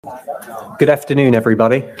Good afternoon,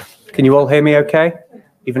 everybody. Can you all hear me okay?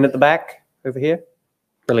 Even at the back over here?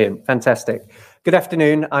 Brilliant, fantastic. Good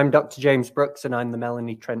afternoon, I'm Dr. James Brooks and I'm the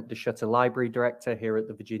Melanie Trent de Schutter Library Director here at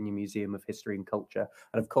the Virginia Museum of History and Culture.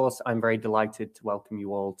 And of course, I'm very delighted to welcome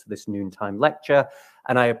you all to this noontime lecture.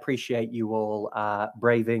 And I appreciate you all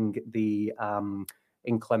braving the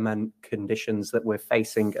inclement conditions that we're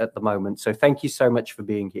facing at the moment. So thank you so much for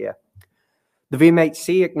being here. The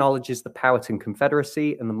VMHC acknowledges the Powhatan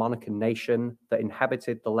Confederacy and the Monacan Nation that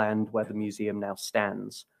inhabited the land where the museum now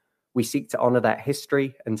stands. We seek to honor that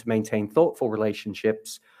history and to maintain thoughtful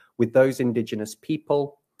relationships with those Indigenous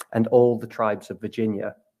people and all the tribes of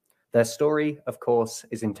Virginia. Their story, of course,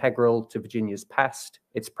 is integral to Virginia's past,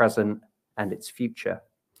 its present, and its future.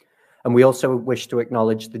 And we also wish to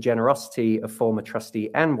acknowledge the generosity of former trustee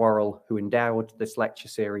Anne Worrell, who endowed this lecture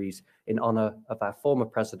series in honor of our former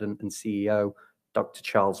president and CEO, Dr.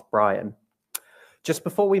 Charles Bryan. Just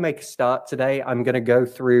before we make a start today, I'm going to go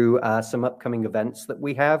through some upcoming events that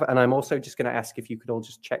we have, and I'm also just going to ask if you could all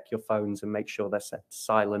just check your phones and make sure they're set to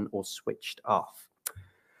silent or switched off.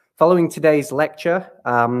 Following today's lecture,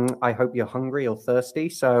 I hope you're hungry or thirsty,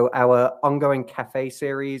 so our ongoing cafe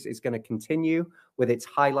series is going to continue with its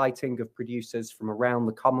highlighting of producers from around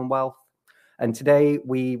the Commonwealth. And today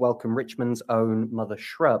we welcome Richmond's own Mother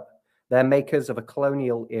Shrub. They're makers of a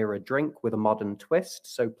colonial-era drink with a modern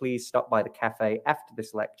twist, so please stop by the cafe after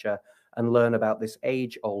this lecture and learn about this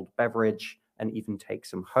age-old beverage and even take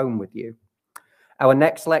some home with you. Our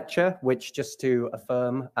next lecture, which just to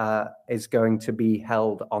affirm is going to be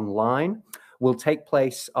held online, will take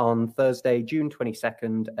place on Thursday, June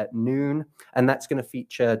 22nd at noon, and that's going to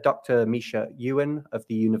feature Dr. Misha Ewan of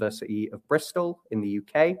the University of Bristol in the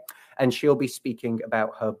UK, and she'll be speaking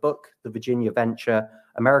about her book, The Virginia Venture,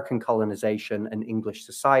 American Colonization and English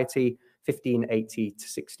Society, 1580 to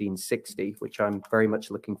 1660, which I'm very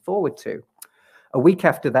much looking forward to. A week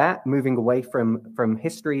after that, moving away from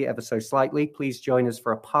history ever so slightly, please join us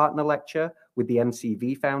for a partner lecture with the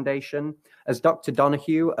MCV Foundation, as Dr.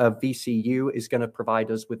 Donahue of VCU is going to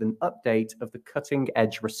provide us with an update of the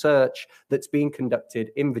cutting-edge research that's being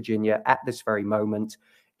conducted in Virginia at this very moment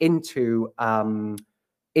into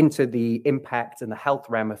the impact and the health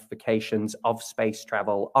ramifications of space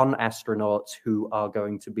travel on astronauts who are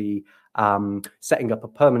going to be setting up a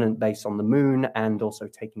permanent base on the moon and also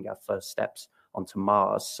taking our first steps onto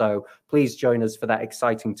Mars. So please join us for that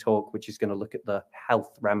exciting talk, which is going to look at the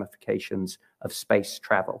health ramifications of space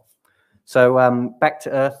travel. So back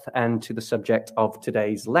to Earth and to the subject of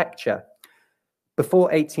today's lecture. Before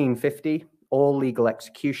 1850, all legal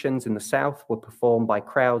executions in the South were performed by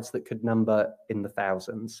crowds that could number in the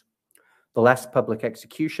thousands. The last public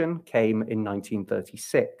execution came in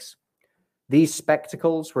 1936. These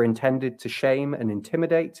spectacles were intended to shame and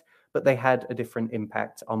intimidate, but they had a different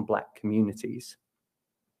impact on Black communities.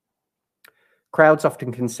 Crowds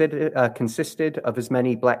often consisted of as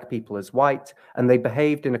many Black people as white, and they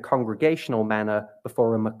behaved in a congregational manner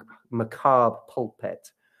before a macabre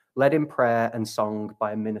pulpit, led in prayer and sung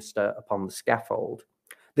by a minister upon the scaffold.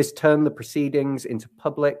 This turned the proceedings into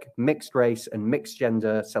public, mixed race and mixed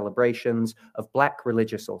gender celebrations of Black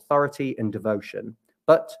religious authority and devotion.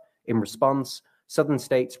 But in response, Southern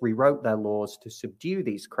states rewrote their laws to subdue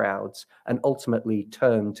these crowds and ultimately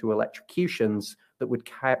turned to electrocutions that would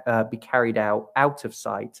be carried out of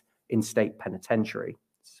sight in state penitentiaries.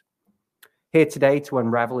 Here today to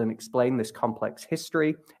unravel and explain this complex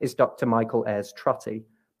history is Dr. Michael Ayers Trotti,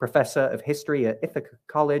 Professor of History at Ithaca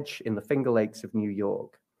College in the Fingerlakes of New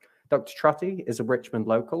York. Dr. Trotti is a Richmond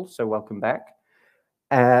local, so welcome back,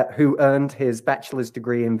 who earned his bachelor's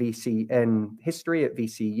degree in history at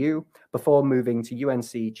VCU before moving to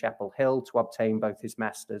UNC-Chapel Hill to obtain both his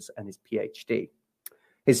master's and his Ph.D.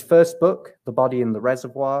 His first book, The Body in the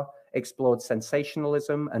Reservoir, explored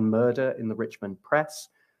sensationalism and murder in the Richmond press,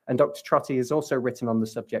 and Dr. Trotti has also written on the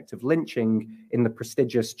subject of lynching in the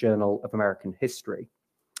prestigious Journal of American History.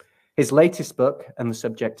 His latest book, and the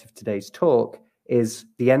subject of today's talk, is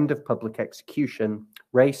The End of Public Execution,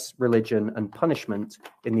 Race, Religion, and Punishment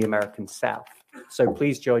in the American South. So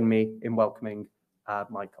please join me in welcoming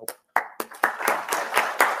Michael.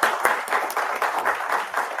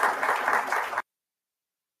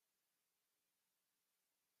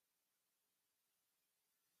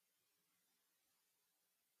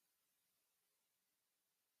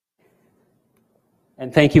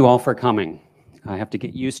 And thank you all for coming. I have to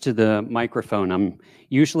get used to the microphone. I'm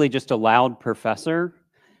usually just a loud professor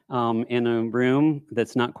in a room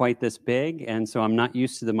that's not quite this big, and so I'm not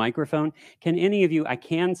used to the microphone. Can any of you, I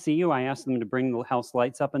can see you. I asked them to bring the house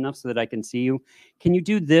lights up enough so that I can see you. Can you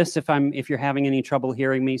do this if you're having any trouble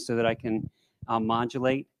hearing me so that I can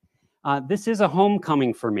modulate? This is a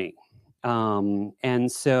homecoming for me.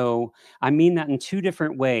 And so I mean that in two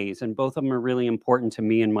different ways, and both of them are really important to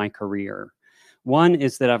me in my career. One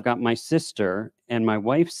is that I've got my sister and my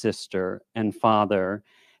wife's sister and father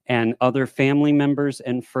and other family members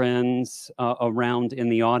and friends around in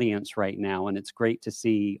the audience right now, and it's great to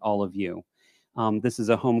see all of you. This is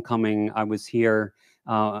a homecoming. I was here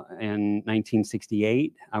in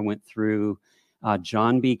 1968. I went through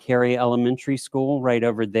John B. Carey Elementary School right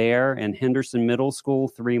over there, and Henderson Middle School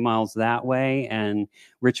 3 miles that way, and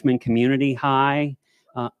Richmond Community High.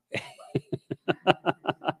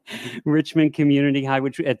 Richmond Community High,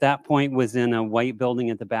 which at that point was in a white building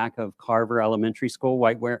at the back of Carver Elementary School,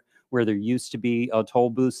 where there used to be a toll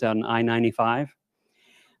booth on I-95.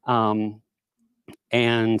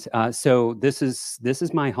 So this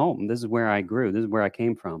is my home. This is where I grew. This is where I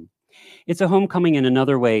came from. It's a homecoming in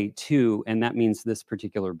another way too, and that means this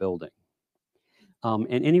particular building. And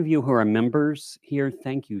any of you who are members here,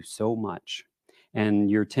 thank you so much.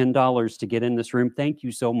 And your $10 to get in this room, thank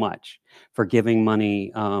you so much for giving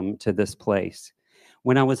money to this place.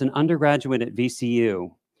 When I was an undergraduate at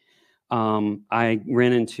VCU, I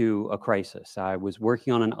ran into a crisis. I was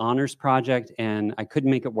working on an honors project and I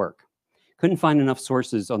couldn't make it work. Couldn't find enough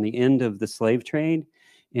sources on the end of the slave trade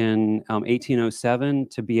in 1807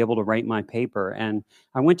 to be able to write my paper. And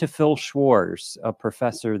I went to Phil Schwartz, a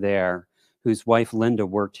professor there, whose wife Linda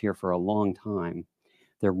worked here for a long time.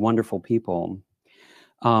 They're wonderful people.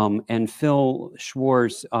 And Phil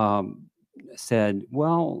Schwartz said,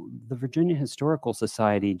 well, the Virginia Historical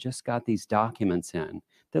Society just got these documents in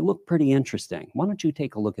that look pretty interesting. Why don't you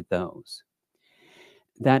take a look at those?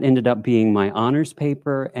 That ended up being my honors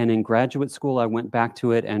paper. And in graduate school, I went back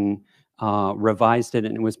to it and revised it,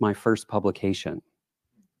 and it was my first publication.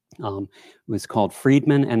 It was called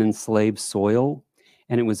Freedmen and Enslaved Soil.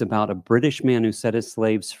 And it was about a British man who set his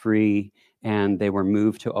slaves free and they were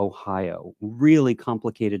moved to Ohio. Really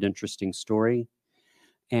complicated, interesting story.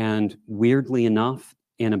 And weirdly enough,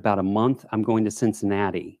 in about a month, I'm going to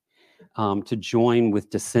Cincinnati to join with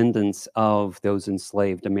descendants of those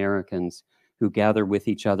enslaved Americans who gather with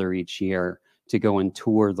each other each year to go and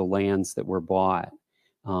tour the lands that were bought.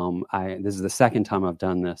 This is the second time I've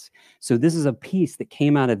done this. So this is a piece that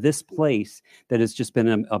came out of this place that has just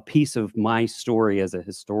been a piece of my story as a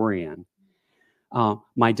historian.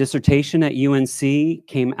 My dissertation at UNC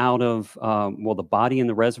came out of, The Body in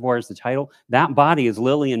the Reservoir is the title. That body is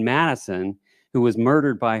Lillian Madison, who was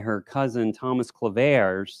murdered by her cousin, Thomas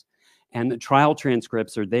Clavers, and the trial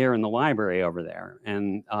transcripts are there in the library over there.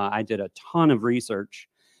 And I did a ton of research,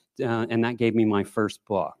 and that gave me my first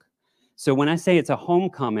book. So when I say it's a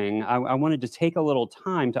homecoming, I wanted to take a little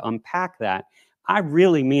time to unpack that. I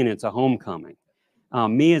really mean it's a homecoming.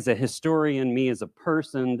 Me as a historian, me as a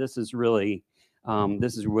person, this is really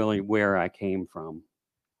where I came from.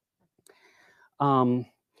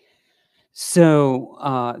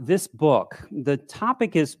 This book, the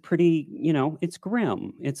topic is pretty, it's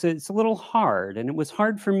grim. It's a little hard, and it was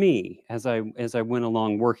hard for me as I went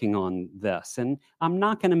along working on this. And I'm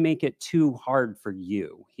not going to make it too hard for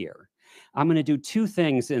you here. I'm going to do two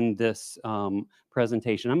things in this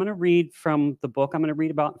presentation. I'm going to read from the book. I'm going to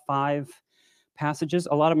read about 5 passages.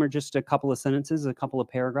 A lot of them are just a couple of sentences, a couple of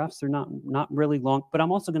paragraphs. They're not really long, but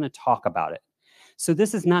I'm also going to talk about it. So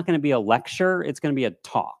this is not going to be a lecture. It's going to be a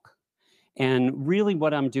talk. And really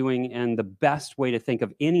what I'm doing, and the best way to think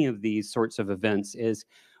of any of these sorts of events, is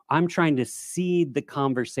I'm trying to seed the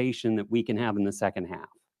conversation that we can have in the second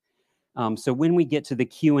half. So when we get to the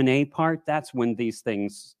Q&A part, that's when these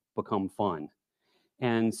things become fun.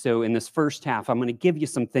 And so in this first half, I'm going to give you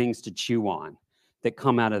some things to chew on that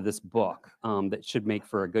come out of this book that should make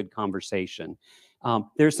for a good conversation.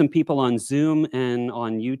 There's some people on Zoom and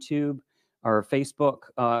on YouTube or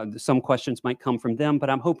Facebook. Some questions might come from them, but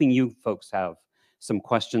I'm hoping you folks have some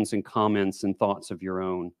questions and comments and thoughts of your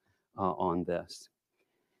own on this.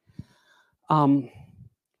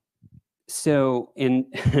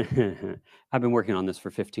 I've been working on this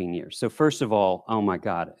for 15 years. So first of all, oh my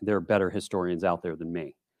God, there are better historians out there than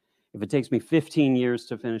me. If it takes me 15 years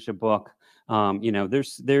to finish a book,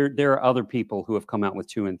 there are other people who have come out with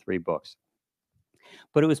 2 and 3 books.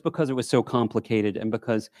 But it was because it was so complicated, and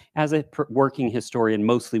because as a working historian,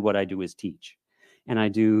 mostly what I do is teach. And I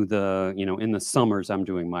do in the summers, I'm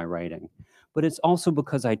doing my writing. But it's also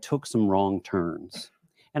because I took some wrong turns.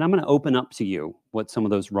 And I'm going to open up to you what some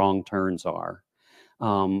of those wrong turns are,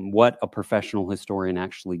 what a professional historian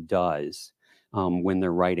actually does when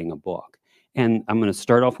they're writing a book. And I'm going to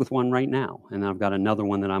start off with one right now, and I've got another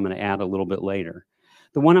one that I'm going to add a little bit later.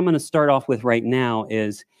 The one I'm going to start off with right now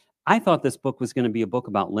is, I thought this book was going to be a book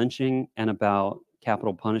about lynching and about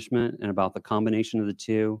capital punishment and about the combination of the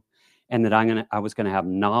two, and that I was going to have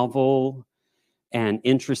novel and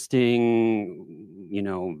interesting,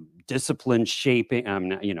 discipline shaping.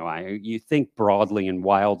 You think broadly and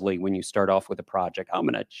wildly when you start off with a project. I'm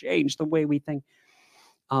going to change the way we think.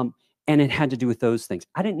 And it had to do with those things.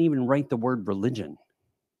 I didn't even write the word religion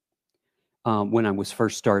when I was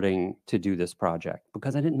first starting to do this project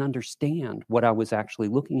because I didn't understand what I was actually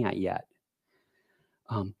looking at yet.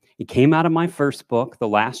 It came out of my first book. The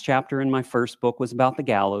last chapter in my first book was about the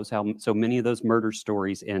gallows, how so many of those murder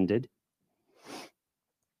stories ended.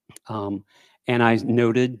 And I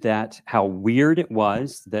noted that how weird it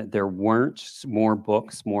was that there weren't more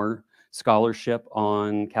books, more scholarship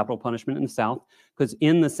on capital punishment in the South, because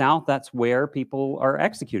in the South, that's where people are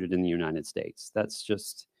executed in the United States. That's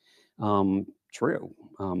just true.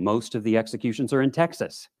 Most of the executions are in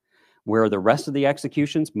Texas, where the rest of the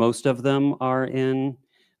executions, most of them are in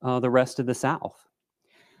the rest of the South.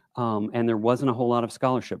 And there wasn't a whole lot of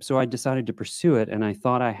scholarship. So I decided to pursue it, and I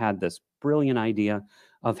thought I had this brilliant idea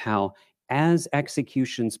of how, as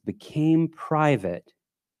executions became private,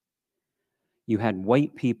 you had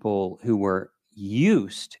white people who were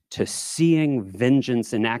used to seeing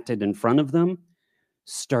vengeance enacted in front of them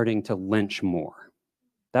starting to lynch more.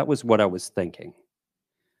 That was what I was thinking.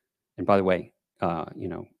 And by the way,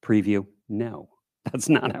 preview, no, that's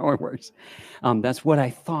not how it works. That's what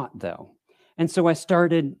I thought, though. And so I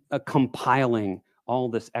started compiling all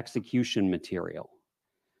this execution material.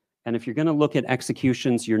 And if you're going to look at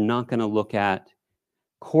executions, you're not going to look at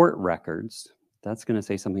court records. That's going to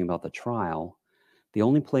say something about the trial. The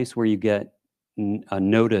only place where you get a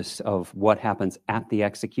notice of what happens at the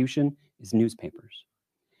execution is newspapers.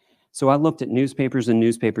 So I looked at newspapers and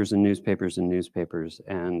newspapers and newspapers and newspapers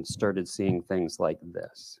and started seeing things like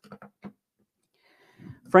this.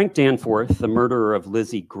 Frank Danforth, the murderer of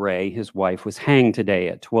Lizzie Gray, his wife, was hanged today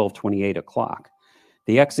at 12:28 o'clock.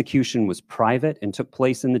 The execution was private and took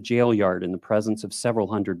place in the jail yard in the presence of several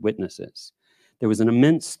hundred witnesses. There was an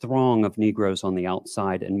immense throng of Negroes on the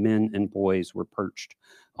outside, and men and boys were perched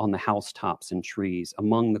on the housetops and trees.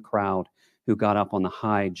 Among the crowd who got up on the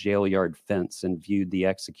high jail yard fence and viewed the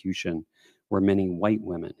execution were many white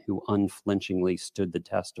women who unflinchingly stood the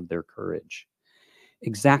test of their courage.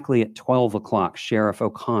 Exactly at 12 o'clock, Sheriff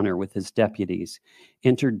O'Connor with his deputies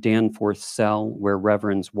entered Danforth's cell where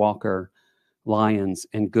Reverends Walker, Lyons,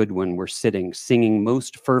 and Goodwin were sitting, singing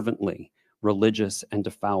most fervently religious and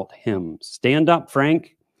devout hymns. "Stand up,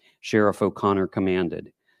 Frank," Sheriff O'Connor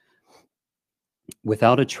commanded.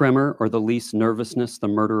 Without a tremor or the least nervousness, the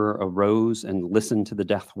murderer arose and listened to the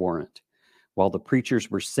death warrant. While the preachers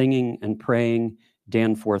were singing and praying,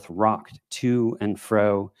 Danforth rocked to and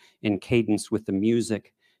fro in cadence with the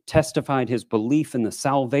music, testified his belief in the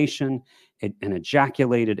salvation, and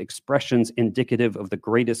ejaculated expressions indicative of the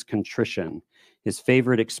greatest contrition. His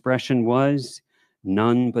favorite expression was,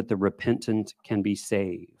 "None but the repentant can be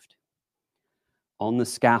saved." On the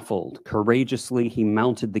scaffold, courageously he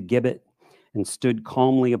mounted the gibbet and stood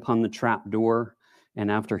calmly upon the trap door,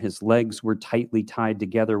 and after his legs were tightly tied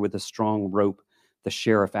together with a strong rope, the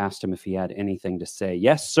sheriff asked him if he had anything to say.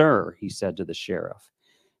 "Yes, sir," he said to the sheriff.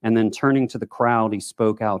 And then turning to the crowd, he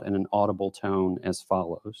spoke out in an audible tone as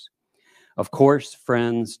follows. "Of course,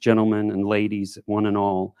 friends, gentlemen, and ladies, one and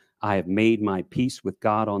all, I have made my peace with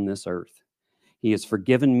God on this earth. He has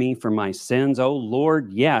forgiven me for my sins. Oh,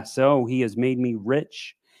 Lord, yes. Oh, he has made me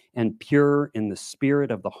rich and pure in the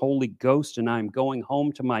spirit of the Holy Ghost, and I am going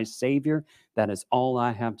home to my Savior. That is all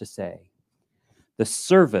I have to say." The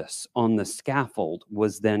service on the scaffold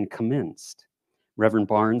was then commenced. Reverend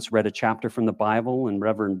Barnes read a chapter from the Bible, and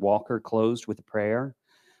Reverend Walker closed with a prayer.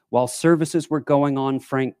 While services were going on,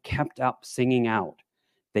 Frank kept up singing out,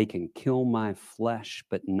 "They can kill my flesh,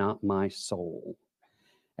 but not my soul."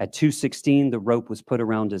 At 2:16, the rope was put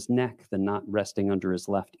around his neck, the knot resting under his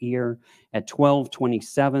left ear. At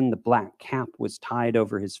 12:27, the black cap was tied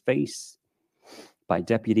over his face by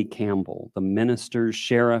Deputy Campbell, the ministers,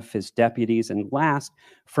 sheriff, his deputies, and last,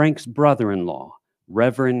 Frank's brother-in-law,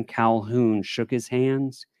 Reverend Calhoun, shook his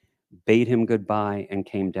hands, bade him goodbye, and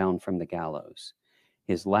came down from the gallows.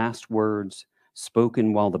 His last words,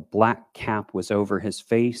 spoken while the black cap was over his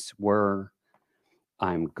face, were,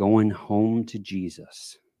 "I'm going home to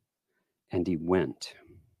Jesus." And he went.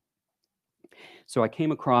 So I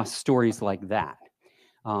came across stories like that,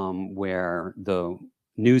 where the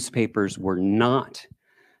newspapers were not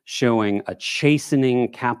showing a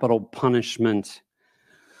chastening capital punishment,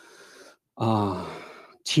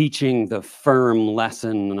 teaching the firm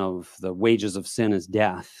lesson of the wages of sin is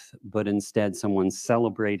death, but instead someone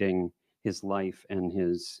celebrating his life and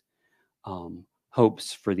his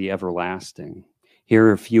hopes for the everlasting. Here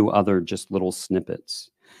are a few other just little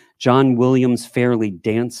snippets. John Williams fairly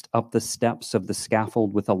danced up the steps of the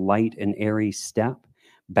scaffold with a light and airy step,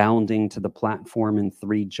 bounding to the platform in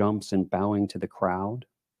 3 jumps and bowing to the crowd.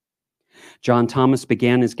 John Thomas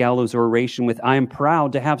began his gallows oration with, "I am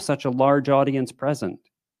proud to have such a large audience present."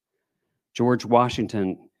 George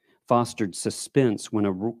Washington fostered suspense when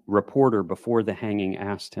a reporter before the hanging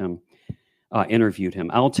interviewed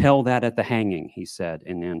him. "I'll tell that at the hanging," he said,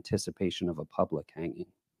 in anticipation of a public hanging.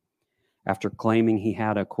 After claiming he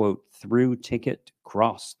had a, quote, "through ticket to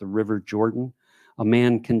cross the River Jordan," a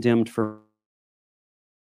man condemned for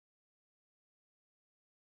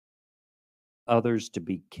others to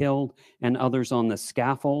be killed and others on the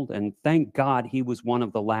scaffold, and thank God he was one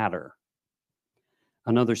of the latter.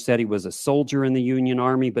 Another said he was a soldier in the Union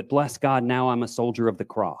Army, but bless God, now I'm a soldier of the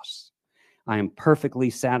cross. I am perfectly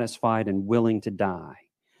satisfied and willing to die.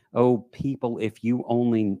 Oh, people, if you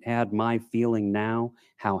only had my feeling now,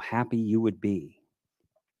 how happy you would be.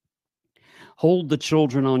 Hold the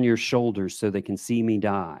children on your shoulders so they can see me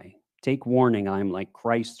die. Take warning, I am like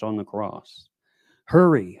Christ on the cross.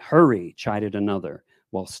 Hurry, hurry, chided another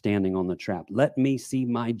while standing on the trap. Let me see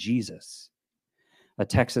my Jesus. A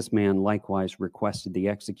Texas man likewise requested the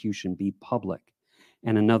execution be public,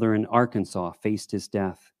 and another in Arkansas faced his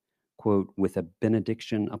death, quote, with a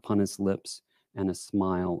benediction upon his lips and a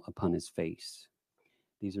smile upon his face.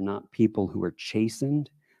 These are not people who are chastened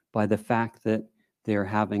by the fact that they're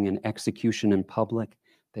having an execution in public.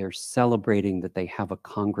 They're celebrating that they have a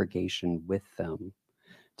congregation with them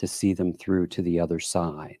to see them through to the other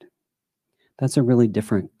side. That's a really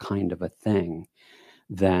different kind of a thing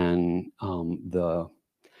than the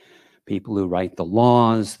people who write the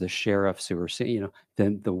laws, the sheriffs who are,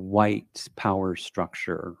 the white power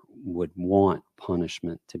structure would want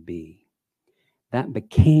punishment to be. That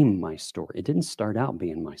became my story. It didn't start out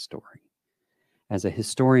being my story. As a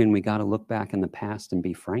historian, we got to look back in the past and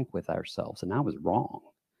be frank with ourselves. And I was wrong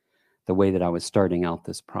the way that I was starting out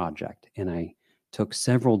this project. And I took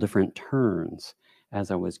several different turns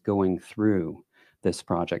as I was going through this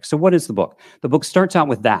project. So what is the book? The book starts out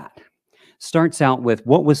with that. Starts out with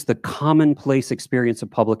what was the commonplace experience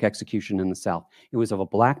of public execution in the South. It was of a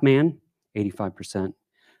black man. 85%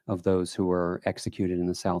 of those who were executed in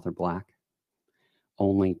the South are black.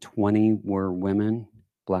 Only 20 were women,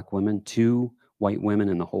 black women. 2 white women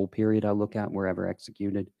in the whole period I look at were ever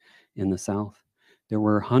executed in the South. There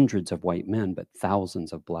were hundreds of white men, but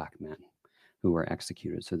thousands of black men who were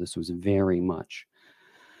executed. So this was very much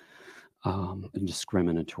a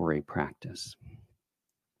discriminatory practice.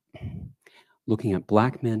 Looking at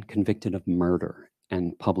black men convicted of murder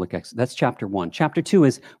and public that's chapter 1. Chapter 2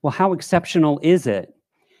 is, well, how exceptional is it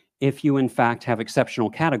if you in fact have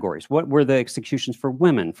exceptional categories? What were the executions for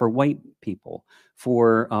women, for white people,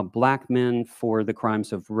 for black men for the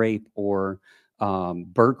crimes of rape or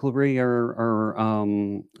burglary or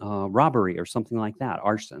robbery or something like that,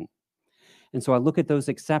 arson? And so I look at those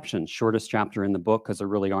exceptions, shortest chapter in the book because there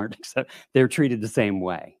really aren't, except they're treated the same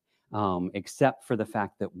way, except for the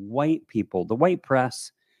fact that white people, the white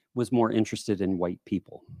press was more interested in white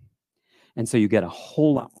people. And so you get a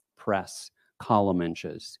whole lot of press column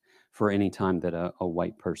inches for any time that a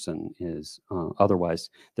white person is, otherwise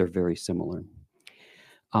they're very similar.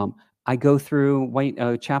 I go through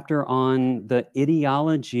a chapter on the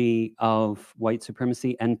ideology of white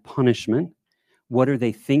supremacy and punishment. What are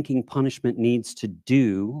they thinking punishment needs to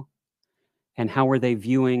do? And how are they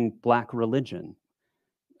viewing black religion?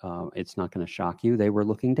 It's not going to shock you. They were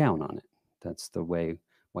looking down on it. That's the way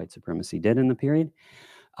white supremacy did in the period.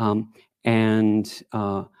 And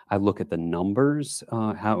I look at the numbers,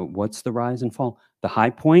 what's the rise and fall? The high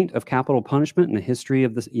point of capital punishment in the history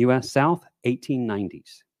of the U.S. South,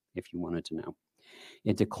 1890s, if you wanted to know.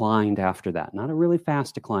 It declined after that. Not a really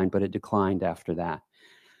fast decline, but it declined after that.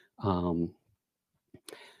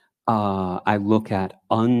 I look at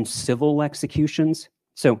uncivil executions.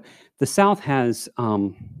 So the South has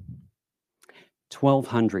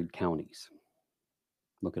 1,200 counties.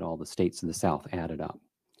 Look at all the states of the South added up.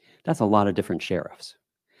 That's a lot of different sheriffs.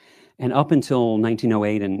 And up until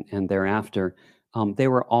 1908 and thereafter, they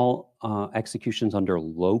were all executions under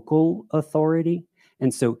local authority.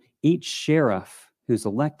 And so each sheriff who's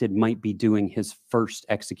elected might be doing his first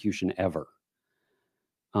execution ever.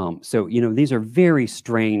 So, these are very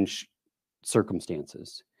strange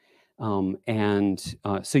circumstances.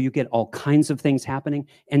 So you get all kinds of things happening,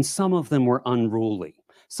 and some of them were unruly.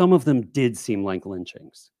 Some of them did seem like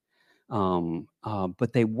lynchings,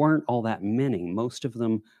 but they weren't all that many. Most of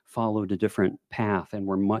them followed a different path and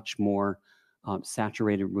were much more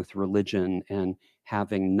saturated with religion and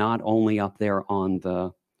having not only up there on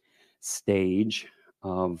the stage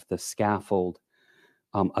of the scaffold,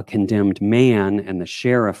 a condemned man, and the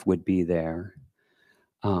sheriff would be there.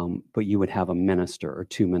 But you would have a minister or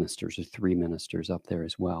two ministers or three ministers up there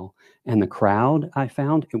as well. And the crowd, I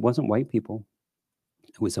found, it wasn't white people.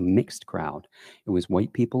 It was a mixed crowd. It was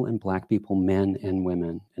white people and black people, men and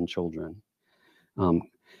women and children.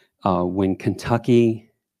 When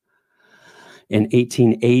Kentucky in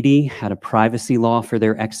 1880 had a privacy law for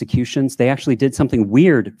their executions, they actually did something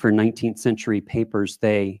weird for 19th century papers.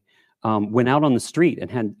 They went out on the street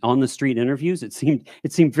and had on-the-street interviews. It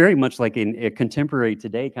seemed very much like a contemporary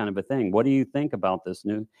today kind of a thing. What do you think about this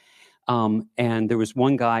new? And there was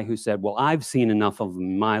one guy who said, well, I've seen enough of them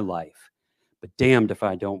in my life, but damned if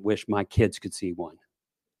I don't wish my kids could see one.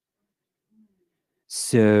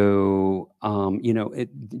 So,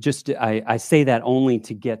 I say that only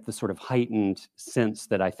to get the sort of heightened sense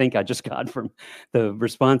that I think I just got from the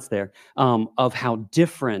response there, of how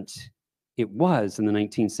different it was in the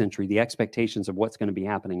 19th century. The expectations of what's going to be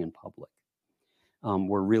happening in public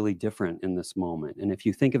were really different in this moment. And if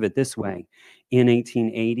you think of it this way, in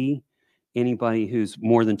 1880, anybody who's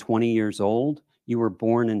more than 20 years old, you were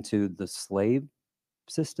born into the slave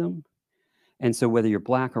system. And so whether you're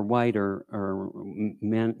black or white or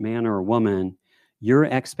man or a woman, your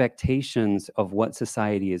expectations of what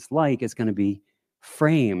society is like is going to be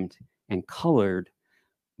framed and colored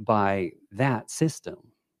by that system.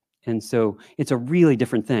 And so it's a really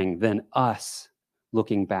different thing than us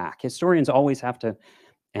looking back. Historians always have to,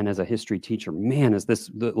 and as a history teacher, man, is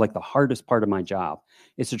this like the hardest part of my job,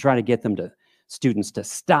 is to try to get students to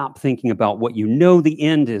stop thinking about what the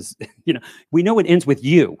end is. We know it ends with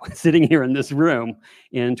you sitting here in this room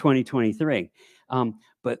in 2023.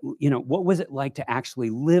 But what was it like to actually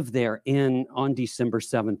live there on December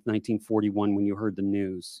 7th, 1941, when you heard the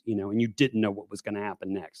news, and you didn't know what was going to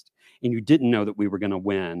happen next, and you didn't know that we were going to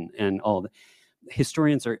win, and all that.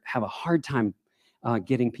 Historians have a hard time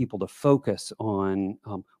getting people to focus on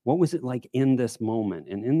what was it like in this moment.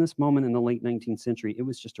 And in this moment in the late 19th century, it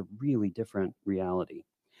was just a really different reality.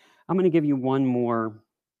 I'm going to give you one more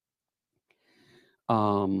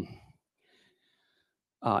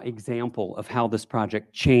example of how this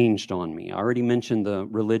project changed on me. I already mentioned the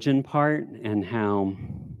religion part and how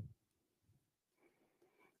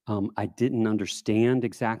I didn't understand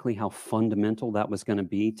exactly how fundamental that was going to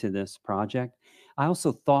be to this project. I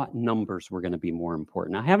also thought numbers were going to be more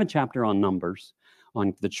important. I have a chapter on numbers,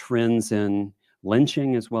 on the trends in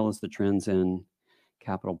lynching as well as the trends in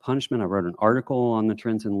capital punishment. I wrote an article on the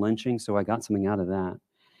trends in lynching, so I got something out of that.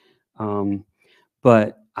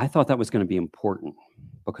 But I thought that was going to be important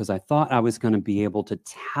because I thought I was going to be able to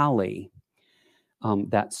tally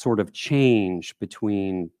that sort of change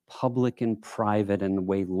between public and private and the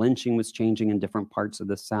way lynching was changing in different parts of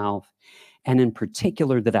the South. And in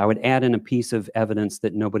particular, that I would add in a piece of evidence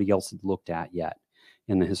that nobody else had looked at yet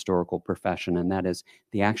in the historical profession, and that is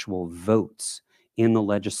the actual votes in the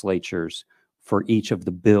legislatures for each of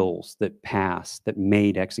the bills that passed that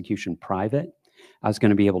made execution private. I was going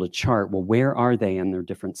to be able to chart, well, where are they in their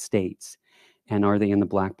different states? And are they in the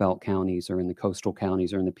Black Belt counties or in the coastal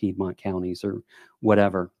counties or in the Piedmont counties or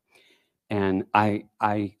whatever? And I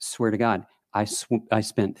swear to God, I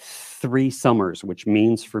spent 3 summers, which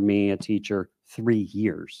means for me, a teacher, 3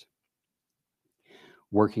 years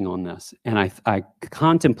working on this. And I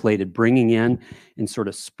contemplated bringing in and sort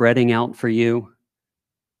of spreading out for you.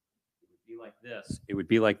 It would be like this. It would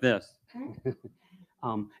be like this.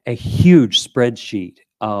 A huge spreadsheet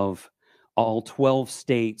of all 12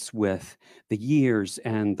 states with the years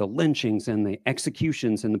and the lynchings and the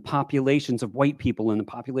executions and the populations of white people and the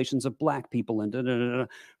populations of black people and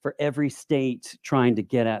for every state, trying to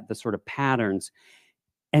get at the sort of patterns.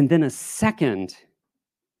 And then a second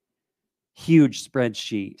huge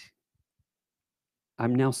spreadsheet.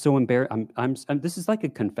 I'm now so embarrassed. This is like a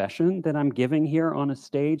confession that I'm giving here on a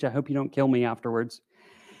stage. I hope you don't kill me afterwards.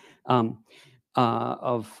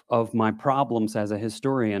 Of my problems as a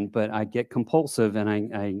historian, but I get compulsive and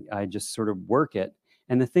I just sort of work it.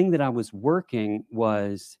 And the thing that I was working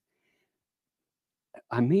was,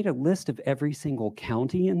 I made a list of every single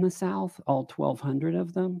county in the South, all 1,200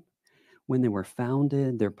 of them, when they were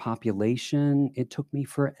founded, their population. It took me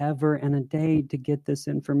forever and a day to get this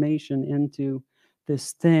information into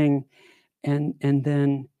this thing. And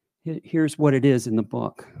then here's what it is in the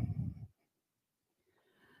book.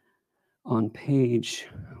 On page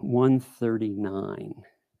 139.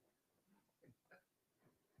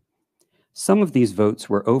 Some of these votes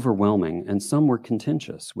were overwhelming and some were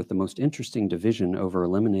contentious, with the most interesting division over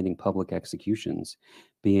eliminating public executions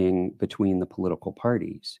being between the political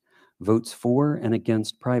parties. Votes for and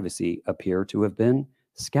against privacy appear to have been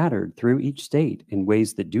scattered through each state in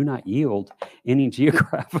ways that do not yield any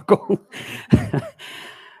geographical.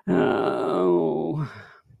 Oh.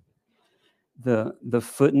 The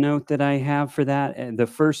footnote that I have for that, and the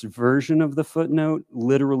first version of the footnote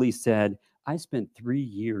literally said, I spent 3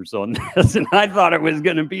 years on this, and I thought it was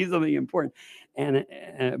going to be something important. And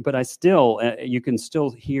but I still, you can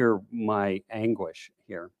still hear my anguish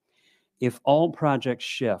here. If all projects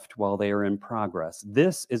shift while they are in progress,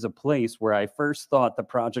 this is a place where I first thought the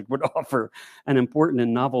project would offer an important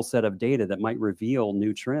and novel set of data that might reveal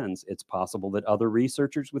new trends. It's possible that other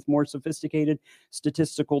researchers with more sophisticated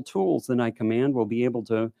statistical tools than I command will be able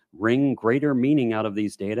to wring greater meaning out of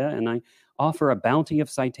these data, and I offer a bounty of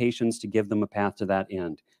citations to give them a path to that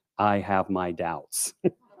end. I have my doubts.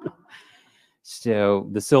 So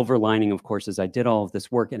the silver lining, of course, is I did all of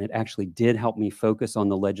this work, and it actually did help me focus on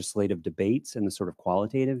the legislative debates and the sort of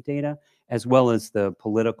qualitative data, as well as the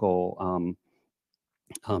political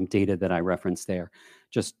data that I referenced there,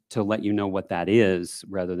 just to let you know what that is,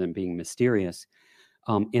 rather than being mysterious.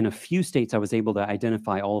 In a few states, I was able to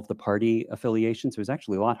identify all of the party affiliations. It was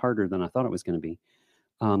actually a lot harder than I thought it was going to be.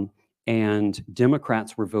 And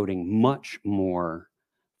Democrats were voting much more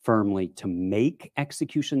firmly to make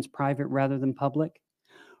executions private rather than public.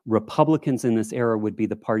 Republicans in this era would be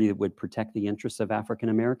the party that would protect the interests of African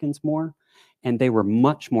Americans more, and they were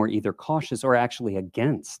much more either cautious or actually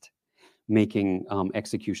against making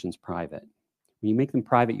executions private. When you make them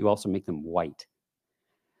private, you also make them white.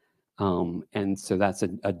 And so that's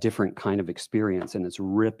a different kind of experience, and it's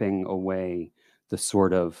ripping away the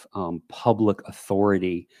sort of public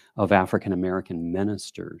authority of African American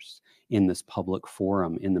ministers in this public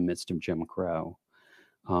forum in the midst of Jim Crow,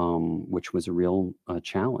 which was a real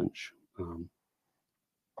challenge.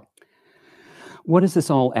 What does this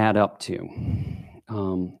all add up to?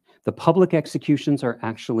 The public executions are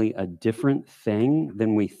actually a different thing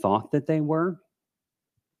than we thought that they were.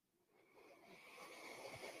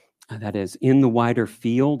 That is, in the wider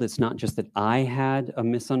field, it's not just that I had a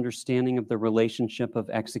misunderstanding of the relationship of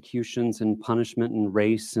executions and punishment and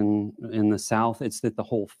race and in the South, it's that the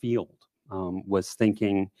whole field was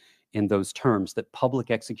thinking in those terms, that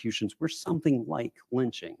public executions were something like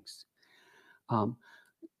lynchings.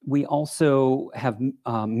 We also have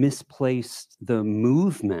misplaced the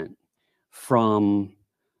movement from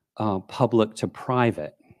public to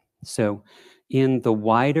private. So in the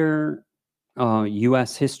wider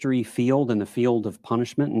US history field and the field of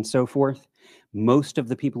punishment and so forth, most of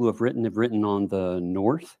the people who have written on the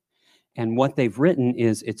North. And what they've written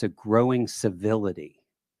is it's a growing civility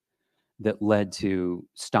that led to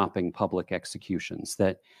stopping public executions,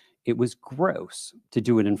 that it was gross to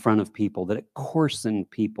do it in front of people, that it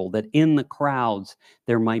coarsened people, that in the crowds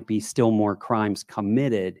there might be still more crimes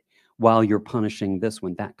committed while you're punishing this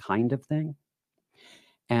one, that kind of thing.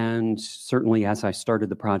 And certainly as I started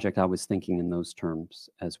the project, I was thinking in those terms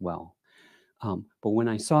as well. But when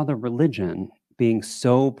I saw the religion being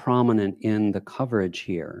so prominent in the coverage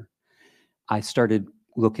here, I started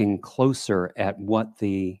looking closer at what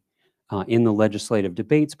the, in the legislative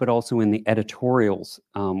debates, but also in the editorials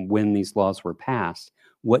when these laws were passed,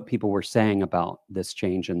 what people were saying about this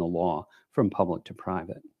change in the law from public to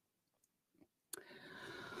private.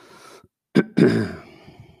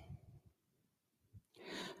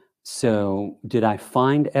 So did I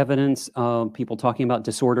find evidence of people talking about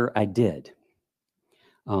disorder? I did.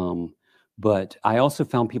 But I also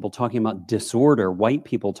found people talking about disorder, white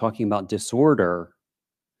people talking about disorder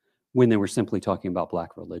when they were simply talking about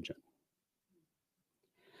Black religion.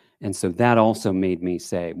 And so that also made me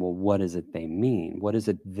say, well, what is it they mean? What is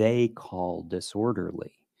it they call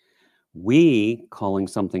disorderly? We, calling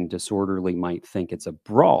something disorderly, might think it's a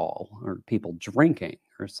brawl or people drinking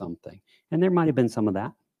or something. And there might have been some of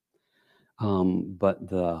that. But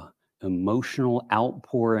the emotional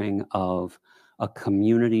outpouring of a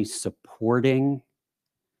community supporting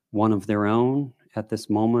one of their own at this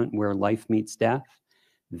moment where life meets death,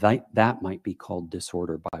 that might be called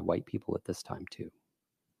disorder by white people at this time too.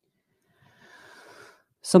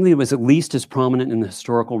 Something that was at least as prominent in the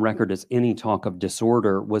historical record as any talk of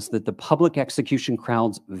disorder was that the public execution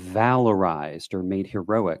crowds valorized or made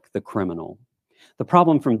heroic the criminal. The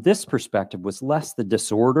problem from this perspective was less the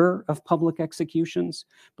disorder of public executions,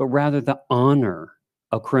 but rather the honor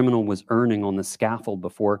a criminal was earning on the scaffold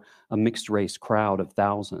before a mixed-race crowd of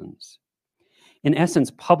thousands. In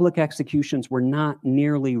essence, public executions were not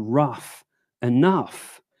nearly rough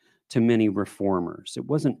enough to many reformers. It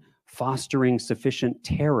wasn't fostering sufficient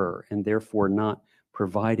terror and therefore not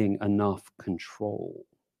providing enough control.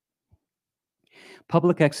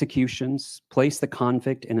 Public executions place the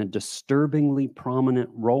convict in a disturbingly prominent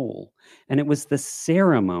role, and it was the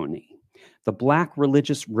ceremony, the Black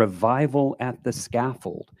religious revival at the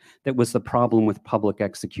scaffold, that was the problem with public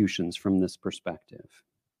executions from this perspective,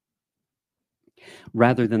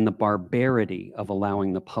 rather than the barbarity of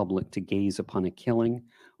allowing the public to gaze upon a killing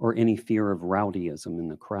or any fear of rowdyism in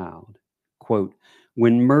the crowd. Quote,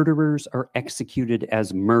 when murderers are executed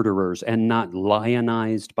as murderers and not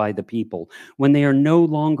lionized by the people, when they are no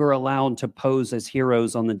longer allowed to pose as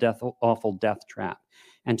heroes on the awful death trap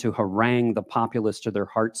and to harangue the populace to their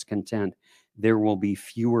heart's content, there will be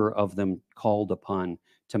fewer of them called upon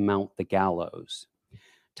to mount the gallows.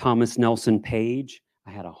 Thomas Nelson Page,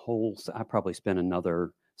 I probably spent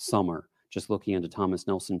another summer just looking into Thomas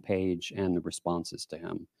Nelson Page and the responses to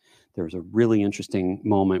him. There's a really interesting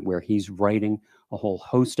moment where he's writing a whole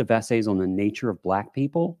host of essays on the nature of Black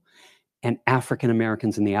people, and African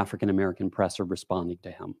Americans in the African American press are responding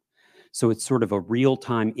to him. So it's sort of a real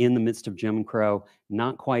time in the midst of Jim Crow,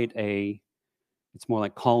 it's more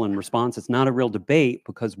like call and response. It's not a real debate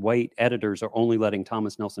because white editors are only letting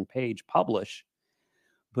Thomas Nelson Page publish,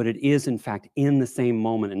 but it is in fact in the same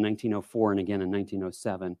moment in 1904 and again in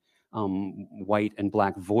 1907, white and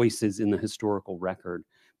Black voices in the historical record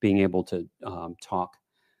being able to talk,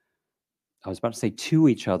 I was about to say to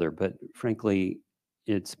each other, but frankly,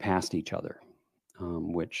 it's past each other,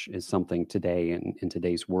 which is something today in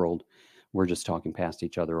today's world, we're just talking past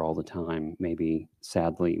each other all the time. Maybe,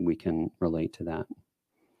 sadly, we can relate to that.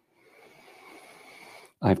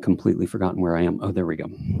 I've completely forgotten where I am. Oh, there we go.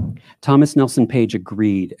 Thomas Nelson Page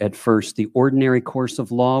agreed. At first, the ordinary course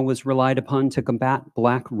of law was relied upon to combat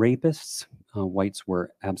Black rapists. Whites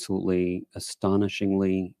were absolutely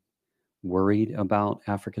astonishingly worried about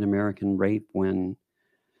African-American rape when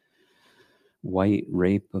white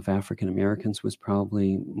rape of African Americans was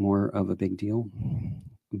probably more of a big deal.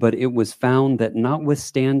 But it was found that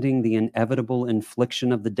notwithstanding the inevitable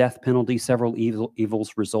infliction of the death penalty, several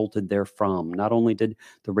evils resulted therefrom. Not only did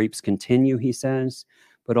the rapes continue, he says,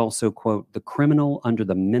 but also, quote, the criminal under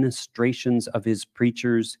the ministrations of his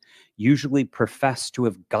preachers usually professed to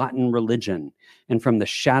have gotten religion, and from the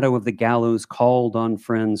shadow of the gallows called on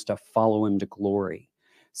friends to follow him to glory,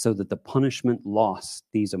 so that the punishment lost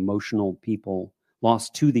to these emotional people much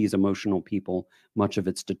of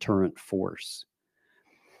its deterrent force.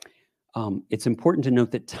 It's important to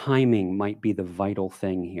note that timing might be the vital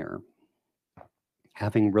thing here.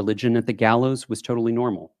 Having religion at the gallows was totally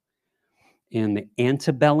normal. In the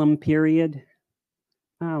antebellum period,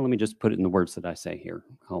 let me just put it in the words that I say here.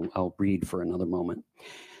 I'll read for another moment.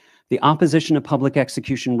 The opposition to public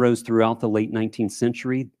execution rose throughout the late 19th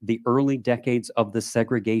century, the early decades of the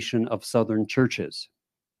segregation of Southern churches,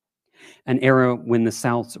 an era when the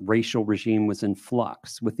South's racial regime was in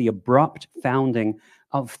flux, with the abrupt founding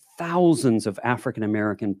of thousands of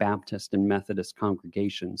African-American Baptist and Methodist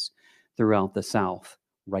congregations throughout the South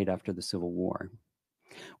right after the Civil War.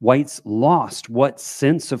 Whites lost what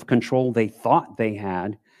sense of control they thought they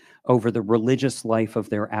had over the religious life of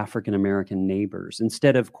their African-American neighbors.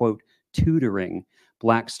 Instead of, quote, tutoring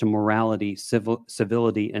Blacks to morality,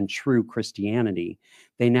 civility, and true Christianity,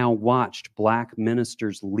 they now watched Black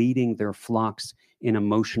ministers leading their flocks in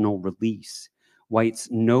emotional release. Whites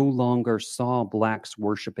no longer saw Blacks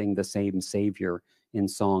worshiping the same Savior in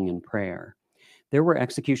song and prayer. There were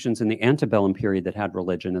executions in the antebellum period that had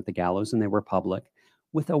religion at the gallows, and they were public,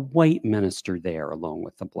 with a white minister there along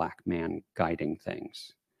with the Black man guiding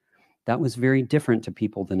things. That was very different to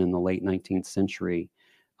people than in the late 19th century,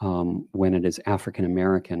 when it is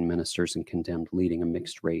African-American ministers and condemned leading a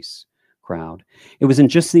mixed race crowd. It was in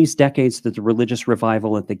just these decades that the religious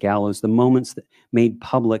revival at the gallows, the moments that made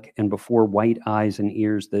public and before white eyes and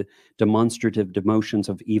ears the demonstrative demotions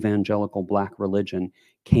of evangelical Black religion,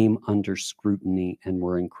 came under scrutiny and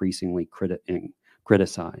were increasingly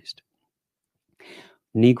criticized.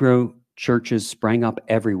 Negro churches sprang up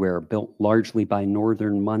everywhere, built largely by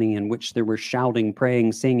Northern money, in which there were shouting,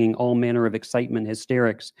 praying, singing, all manner of excitement,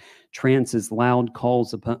 hysterics, trances, loud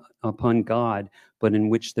calls upon God, but in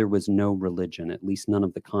which there was no religion, at least none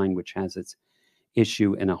of the kind which has its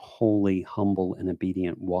issue in a holy, humble, and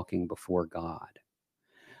obedient walking before God.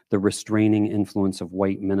 The restraining influence of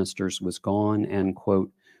white ministers was gone, and,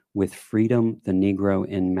 quote, with freedom, the Negro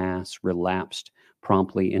en masse relapsed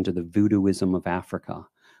promptly into the voodooism of Africa.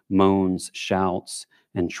 Moans, shouts,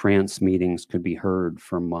 and trance meetings could be heard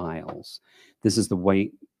for miles. This is the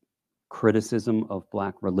white criticism of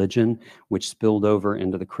Black religion, which spilled over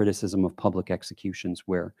into the criticism of public executions,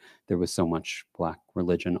 where there was so much Black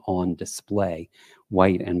religion on display.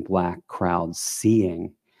 White and Black crowds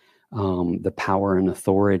seeing the power and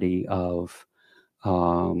authority of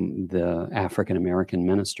the African-American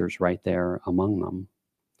ministers right there among them.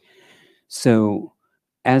 So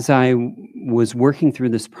as I was working through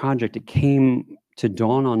this project, it came to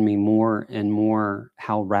dawn on me more and more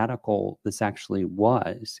how radical this actually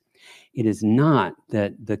was. It is not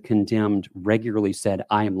that the condemned regularly said,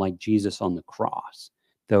 "I am like Jesus on the cross,"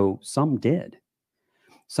 though some did.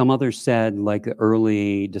 Some others said, like the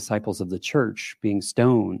early disciples of the church being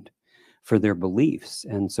stoned for their beliefs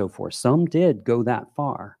and so forth. Some did go that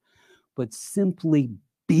far, but simply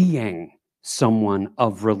being someone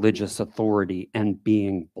of religious authority and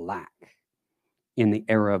being Black in the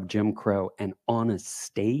era of Jim Crow and on a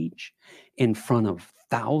stage in front of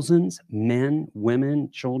thousands, men, women,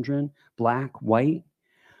 children, Black, white,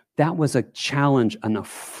 that was a challenge, an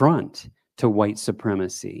affront to white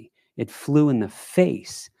supremacy. It flew in the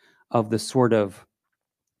face of the sort of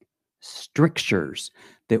strictures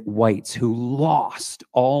that whites who lost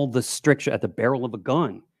all the stricture at the barrel of a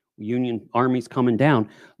gun, Union armies coming down,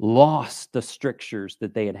 lost the strictures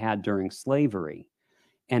that they had had during slavery.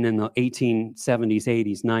 And in the 1870s,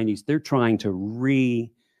 80s, 90s, they're trying to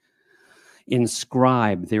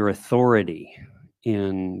re-inscribe their authority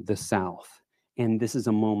in the South. And this is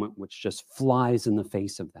a moment which just flies in the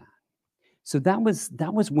face of that. So that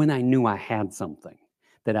was when I knew I had something.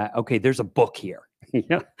 Okay, there's a book here.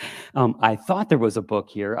 Yeah. I thought there was a book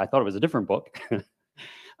here. I thought it was a different book.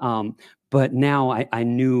 But now I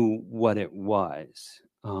knew what it was.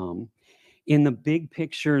 In the big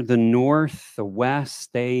picture, the North, the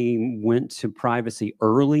West, they went to privacy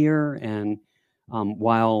earlier. And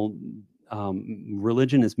while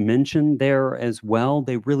religion is mentioned there as well,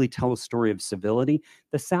 they really tell a story of civility.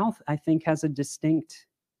 The South, I think, has a distinct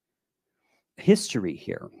history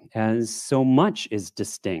here, as so much is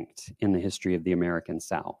distinct in the history of the American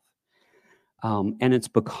South. And it's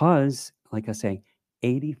because, like I say,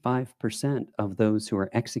 85% of those who are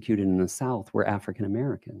executed in the South were African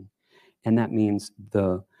American. And that means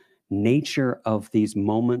the nature of these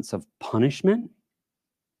moments of punishment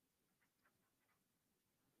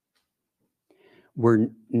were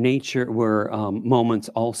moments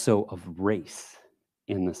also of race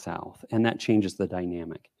in the South. And that changes the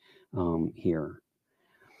dynamic here.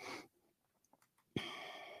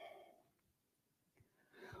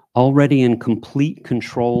 Already in complete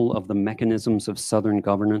control of the mechanisms of Southern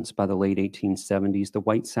governance by the late 1870s, the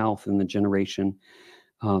white South and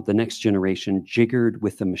the next generation jiggered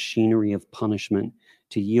with the machinery of punishment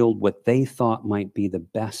to yield what they thought might be the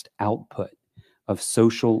best output of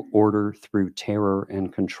social order through terror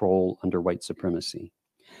and control under white supremacy.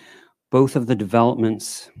 Both of the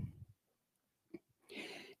developments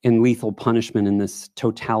in lethal punishment in this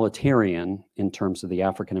totalitarian, in terms of the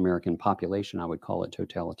African American population, I would call it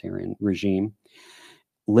totalitarian regime,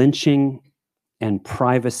 lynching and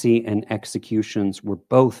privacy and executions were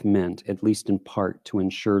both meant, at least in part, to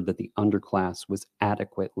ensure that the underclass was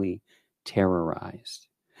adequately terrorized.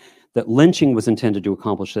 That lynching was intended to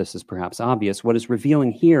accomplish this is perhaps obvious. What is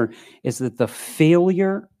revealing here is that the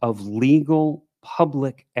failure of legal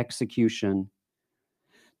public execution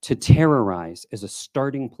to terrorize is a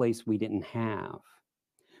starting place we didn't have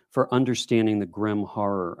for understanding the grim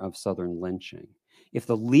horror of Southern lynching. If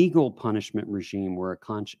the legal punishment regime were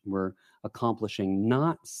accomplishing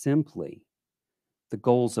not simply the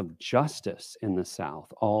goals of justice in the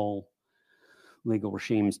South, all legal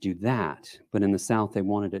regimes do that, but in the South they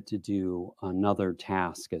wanted it to do another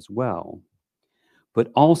task as well,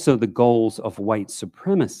 but also the goals of white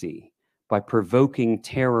supremacy by provoking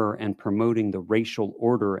terror and promoting the racial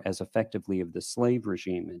order as effectively as the slave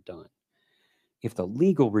regime had done. If the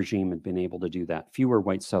legal regime had been able to do that, fewer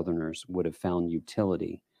white Southerners would have found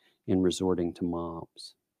utility in resorting to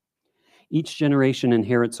mobs. Each generation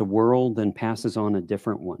inherits a world and passes on a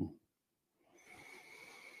different one.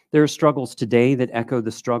 There are struggles today that echo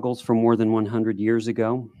the struggles from more than 100 years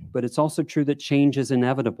ago, but it's also true that change is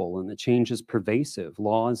inevitable and that change is pervasive.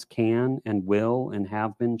 Laws can and will and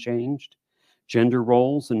have been changed. Gender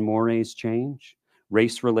roles and mores change.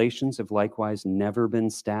 Race relations have likewise never been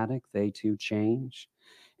static. They too change.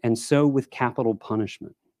 And so with capital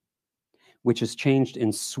punishment, which has changed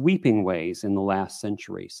in sweeping ways in the last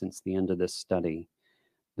century since the end of this study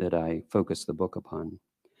that I focused the book upon.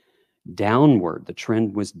 Downward, the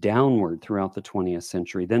trend was downward throughout the 20th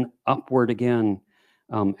century, then upward again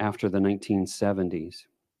after the 1970s,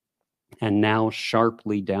 and now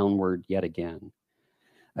sharply downward yet again.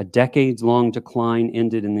 A decades-long decline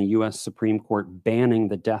ended in the U.S. Supreme Court banning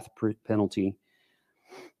the death penalty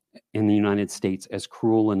in the United States as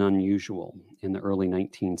cruel and unusual in the early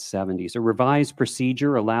 1970s. A revised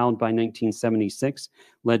procedure allowed by 1976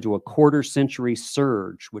 led to a quarter-century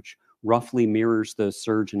surge, which roughly mirrors the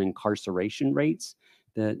surge in incarceration rates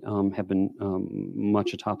that have been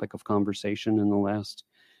much a topic of conversation in the last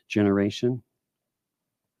generation.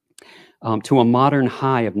 To a modern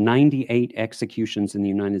high of 98 executions in the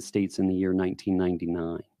United States in the year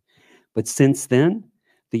 1999. But since then,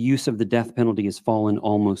 the use of the death penalty has fallen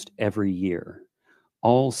almost every year.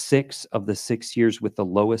 All 6 of the 6 years with the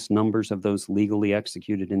lowest numbers of those legally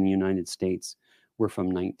executed in the United States were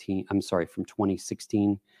from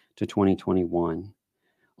 2016 to 2021.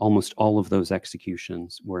 Almost all of those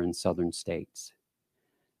executions were in southern states.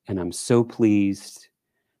 And I'm so pleased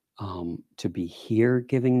to be here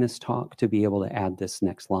giving this talk, to be able to add this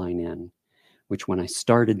next line in, which when I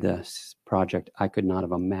started this project, I could not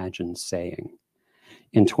have imagined saying.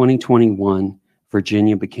 In 2021,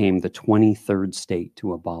 Virginia became the 23rd state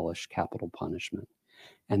to abolish capital punishment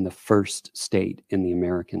and the first state in the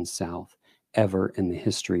American South ever in the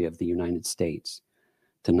history of the United States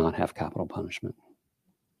to not have capital punishment.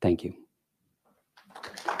 Thank you.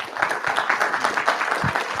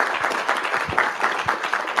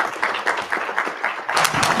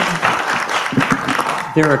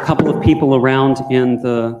 There are a couple of people around in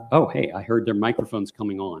the, oh, hey, I heard their microphones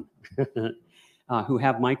coming on, who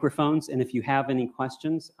have microphones. And if you have any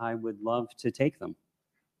questions, I would love to take them.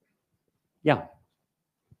 Yeah.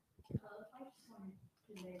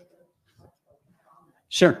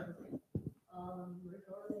 Sure.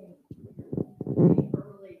 Regarding the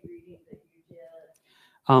early reading that you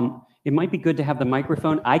did. It might be good to have the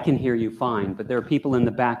microphone. I can hear you fine, but there are people in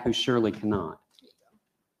the back who surely cannot.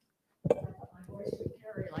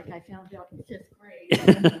 Like I found out in 5th grade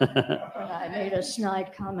when I made a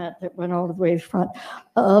snide comment that went all the way front.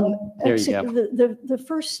 There you go. The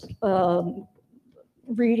first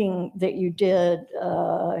reading that you did,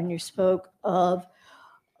 and you spoke of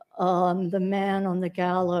the man on the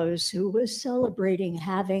gallows who was celebrating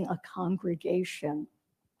having a congregation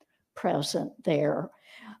present there,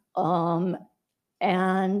 and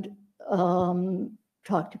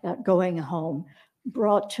talked about going home,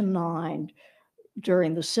 brought to mind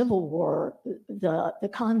during the Civil War, the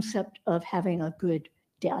concept of having a good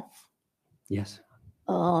death. Yes.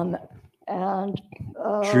 And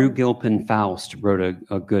Drew Gilpin Faust wrote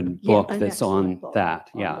a good book that's on book that.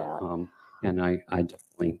 on Yeah. that. And I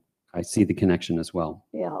definitely, I see the connection as well.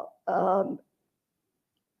 Yeah.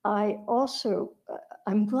 I also,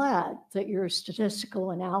 I'm glad that your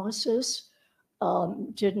statistical analysis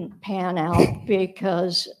didn't pan out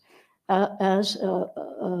because as a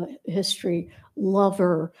history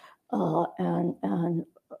lover, and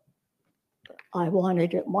I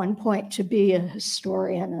wanted at one point to be a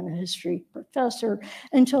historian and a history professor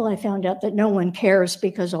until I found out that no one cares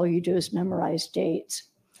because all you do is memorize dates.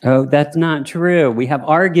 Oh, that's not true. We have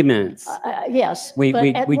arguments. Yes. We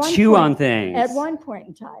chew on things. At one point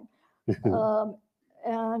in time.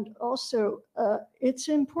 And also, it's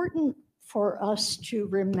important for us to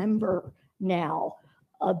remember now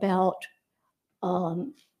about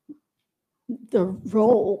the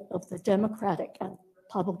role of the Democratic and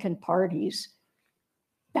Republican parties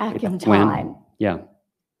back in time.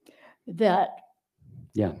 That,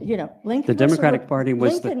 you know, Lincoln. The Democratic Party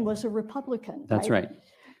was Lincoln was a Republican. That's right.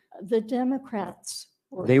 The Democrats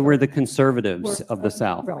were the conservatives of the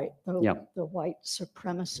South. Right. The white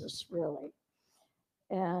supremacists, really.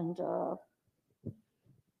 And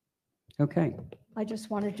okay. I just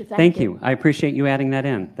wanted to thank you. I appreciate you adding that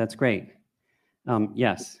in. That's great.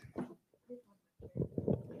 Yes.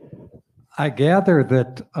 I gather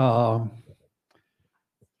that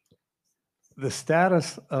the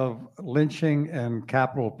status of lynching and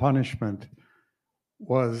capital punishment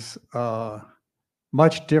was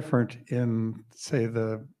much different in, say,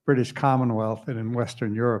 the British Commonwealth and in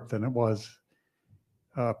Western Europe than it was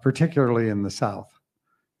particularly in the South.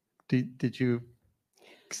 Did you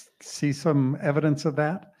see some evidence of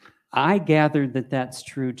that? I gathered that that's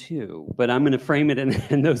true too, but I'm going to frame it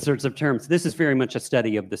in those sorts of terms. This is very much a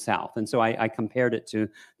study of the South, and so I compared it to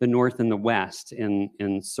the North and the West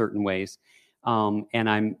in certain ways,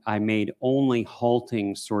 and I made only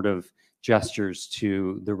halting sort of gestures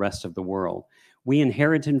to the rest of the world. We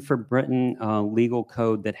inherited from Britain a legal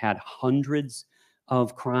code that had hundreds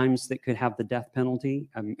of crimes that could have the death penalty.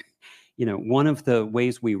 You know, one of the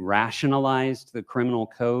ways we rationalized the criminal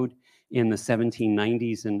code in the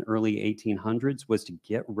 1790s and early 1800s was to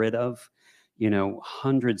get rid of, you know,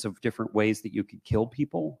 hundreds of different ways that you could kill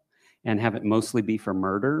people and have it mostly be for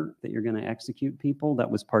murder that you're going to execute people.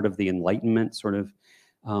 That was part of the Enlightenment sort of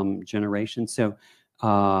generation. So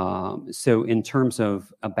in terms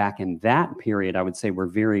of back in that period, I would say we're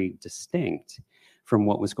very distinct from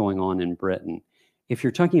what was going on in Britain. If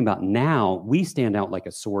you're talking about now, we stand out like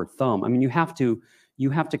a sore thumb. I mean, you have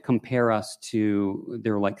to compare us to,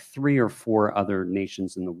 there are like 3 or 4 other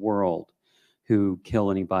nations in the world who kill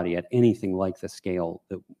anybody at anything like the scale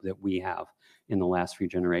that we have in the last few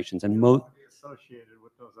generations. And most associated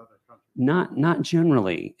with those other countries. Not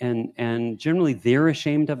generally, and generally they're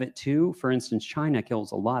ashamed of it too. For instance, China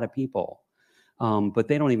kills a lot of people, but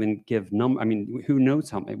they don't even give number. I mean, who knows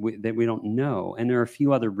how many that we don't know? And there are a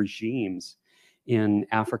few other regimes in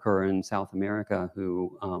Africa or in South America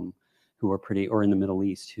who are pretty, or in the Middle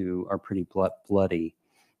East who are pretty bloody.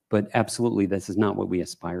 But absolutely, this is not what we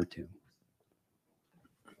aspire to.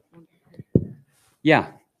 Yeah,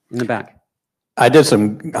 in the back. I did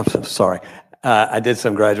some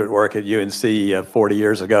graduate work at UNC 40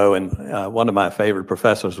 years ago, and one of my favorite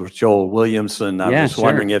professors was Joel Williamson. I was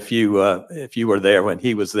wondering if you were there when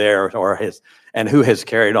he was there, and who has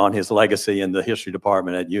carried on his legacy in the history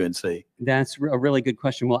department at UNC. That's a really good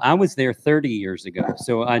question. Well, I was there 30 years ago,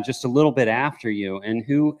 so just a little bit after you. And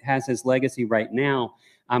who has his legacy right now?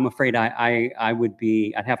 I'm afraid I'd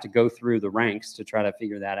have to go through the ranks to try to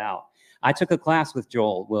figure that out. I took a class with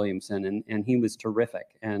Joel Williamson, and he was terrific.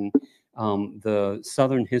 And the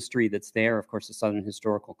Southern history that's there, of course, the Southern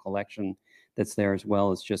Historical Collection that's there as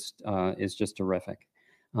well is just terrific.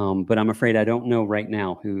 But I'm afraid I don't know right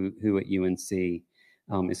now who at UNC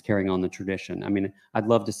is carrying on the tradition. I mean, I'd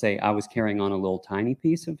love to say I was carrying on a little tiny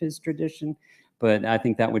piece of his tradition, but I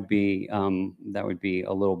think that would be a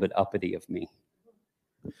little bit uppity of me.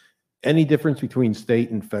 Any difference between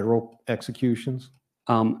state and federal executions?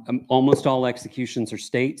 Almost all executions are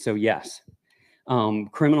state, so yes.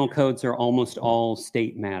 Criminal codes are almost all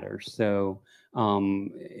state matters. So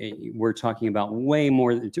we're talking about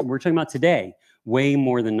today, way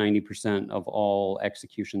more than 90% of all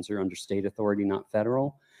executions are under state authority, not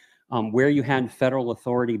federal. Where you had federal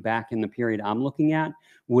authority back in the period I'm looking at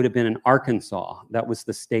would have been in Arkansas. That was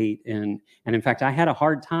the state. And in fact, I had a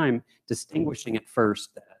hard time distinguishing at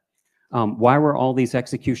first that why were all these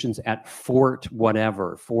executions at Fort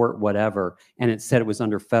whatever, and it said it was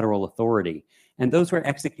under federal authority. And those were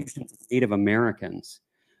executions of Native Americans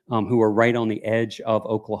who were right on the edge of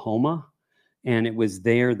Oklahoma. And it was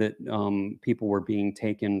there that people were being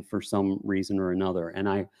taken for some reason or another. And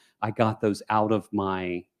I got those out of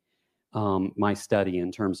my study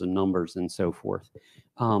in terms of numbers and so forth.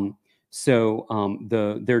 There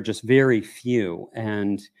are just very few,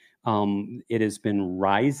 and it has been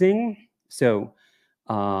rising. So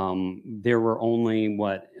there were only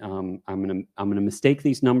I'm gonna mistake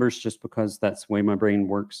these numbers just because that's the way my brain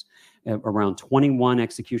works. Around 21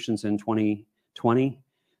 executions in 2020,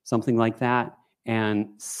 something like that, and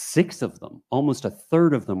 6 of them, almost a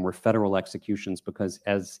third of them, were federal executions because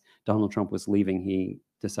as Donald Trump was leaving, he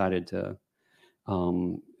decided to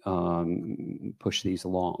push these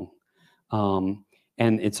along.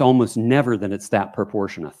 And it's almost never that it's that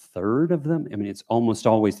proportion, a third of them. I mean, it's almost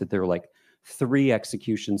always that there are like 3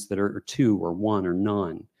 executions that are, or 2 or 1 or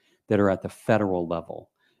none, that are at the federal level.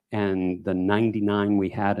 And the 99 we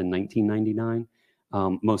had in 1999,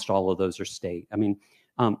 most all of those are state. I mean,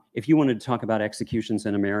 if you wanted to talk about executions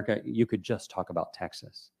in America, you could just talk about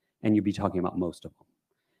Texas, and you'd be talking about most of them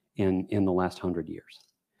in the last 100 years.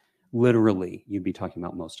 Literally, you'd be talking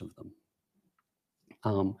about most of them.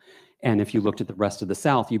 And if you looked at the rest of the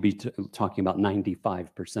South, you'd be talking about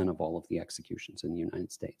 95% of all of the executions in the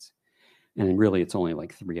United States. And really, it's only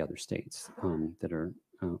like 3 other states that are.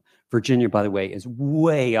 Virginia, by the way, is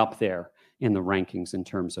way up there in the rankings in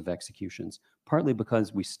terms of executions, partly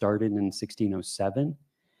because we started in 1607.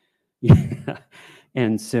 Yeah.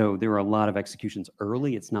 And so there were a lot of executions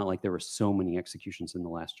early. It's not like there were so many executions in the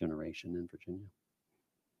last generation in Virginia.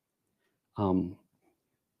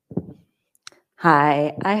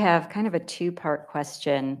 Hi, I have kind of a 2-part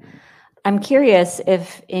question. I'm curious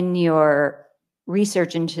if in your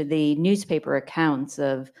research into the newspaper accounts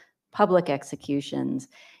of public executions,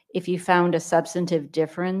 if you found a substantive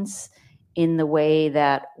difference in the way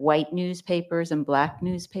that white newspapers and black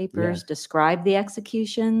newspapers describe the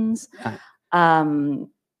executions. And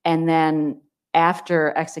then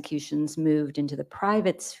after executions moved into the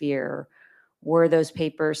private sphere, were those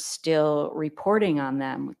papers still reporting on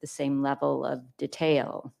them with the same level of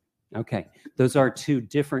detail? Okay, those are 2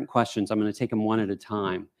 different questions. I'm going to take them one at a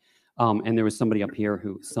time. And there was somebody up here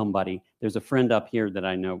there's a friend up here that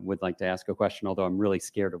I know would like to ask a question, although I'm really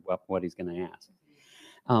scared of what he's going to ask.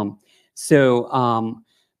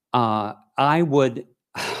 I would,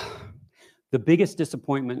 the biggest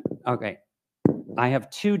disappointment, okay, I have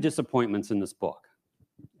 2 disappointments in this book.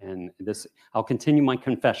 And I'll continue my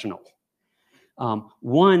confessional.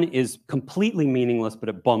 One is completely meaningless, but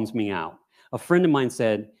it bums me out. A friend of mine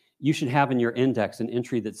said, you should have in your index an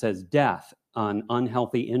entry that says death, an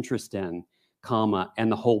unhealthy interest in, comma,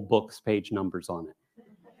 and the whole book's page numbers on it.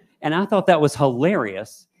 And I thought that was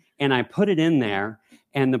hilarious. And I put it in there,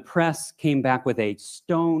 and the press came back with a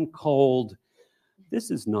stone cold,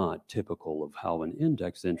 this is not typical of how an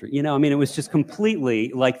index entry, I mean, it was just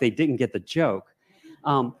completely like they didn't get the joke.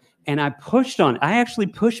 And I actually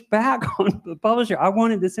pushed back on the publisher. I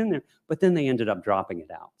wanted this in there, but then they ended up dropping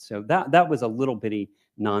it out. So that was a little bitty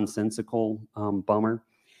nonsensical bummer.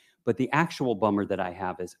 But the actual bummer that I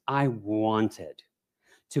have is I wanted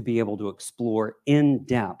to be able to explore in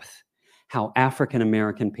depth how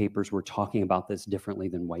African-American papers were talking about this differently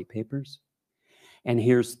than white papers. And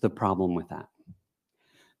here's the problem with that.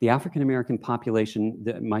 The African-American population,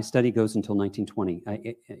 my study goes until 1920,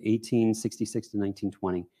 1866 to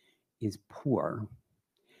 1920, is poor.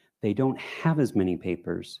 They don't have as many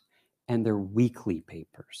papers, and they're weekly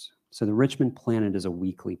papers. So the Richmond Planet is a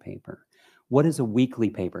weekly paper. What is a weekly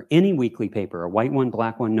paper? Any weekly paper, a white one,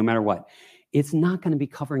 black one, no matter what, it's not going to be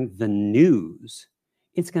covering the news.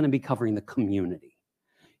 It's going to be covering the community.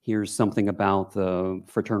 Here's something about the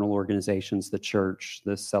fraternal organizations, the church,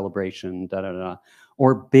 the celebration,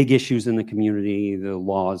 or big issues in the community, the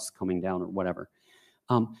laws coming down or whatever.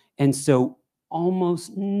 And so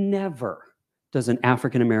almost never does an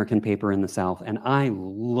African-American paper in the South, and I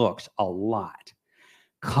looked a lot,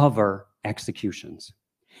 cover executions.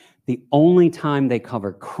 The only time they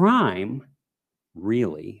cover crime,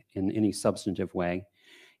 really, in any substantive way,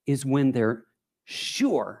 is when they're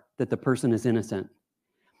sure that the person is innocent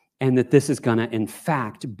and that this is going to, in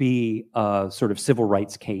fact, be a sort of civil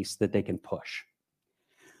rights case that they can push.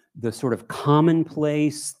 The sort of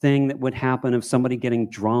commonplace thing that would happen of somebody getting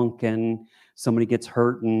drunk and somebody gets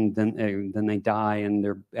hurt and then they die and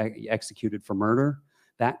they're executed for murder,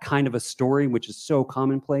 that kind of a story, which is so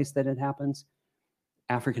commonplace that it happens,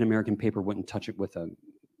 African-American paper wouldn't touch it with a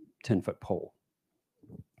 10-foot pole.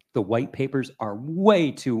 The white papers are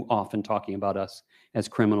way too often talking about us as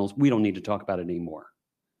criminals. We don't need to talk about it anymore.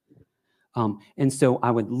 And so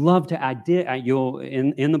I would love to,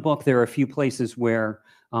 in the book, there are a few places where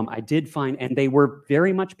I did find, and they were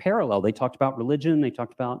very much parallel. They talked about religion. They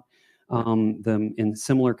talked about them in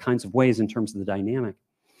similar kinds of ways in terms of the dynamic.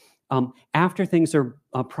 After things are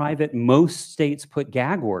private, most states put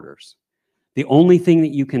gag orders. The only thing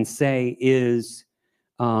that you can say is,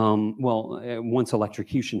 once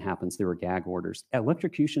electrocution happens, there were gag orders.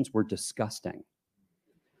 Electrocutions were disgusting.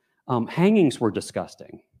 Hangings were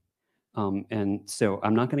disgusting. And so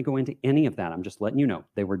I'm not going to go into any of that. I'm just letting you know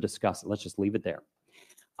they were disgusting. Let's just leave it there.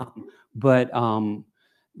 But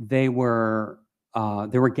there were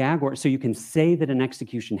gag orders. So you can say that an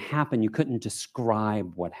execution happened. You couldn't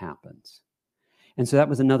describe what happens. And so that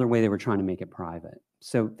was another way they were trying to make it private.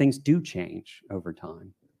 So things do change over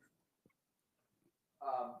time.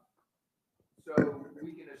 So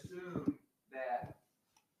we can assume that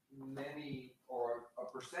many or a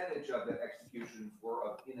percentage of the executions were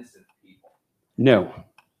of innocent people. No.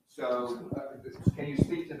 So can you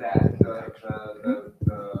speak to that?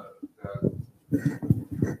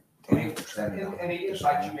 Any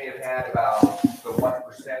insight you may have had about the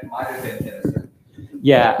 1% might have been innocent?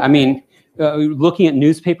 Yeah, I mean, looking at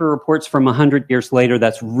newspaper reports from 100 years later,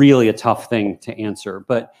 that's really a tough thing to answer.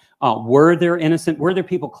 But were there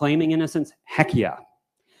people claiming innocence? Heck yeah.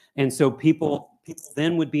 And so people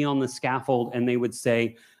then would be on the scaffold and they would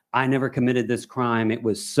say, I never committed this crime. It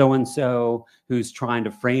was so-and-so who's trying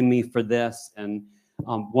to frame me for this. And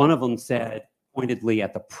one of them said pointedly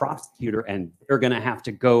at the prosecutor, and they're going to have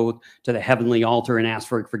to go to the heavenly altar and ask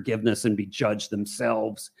for forgiveness and be judged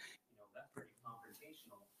themselves. That's pretty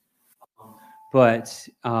confrontational. But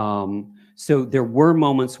so there were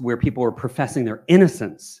moments where people were professing their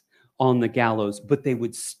innocence on the gallows, but they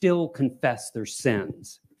would still confess their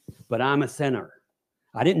sins. But I'm a sinner.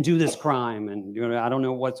 I didn't do this crime, and I don't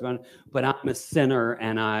know what's going on, but I'm a sinner,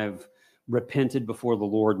 and I've repented before the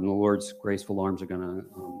Lord, and the Lord's graceful arms are going to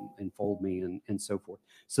enfold me, and so forth.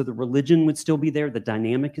 So the religion would still be there, the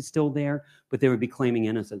dynamic is still there, but they would be claiming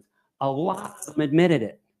innocence. A lot of them admitted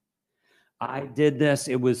it. I did this.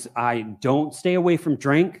 I don't stay away from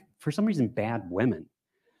drink. For some reason, bad women.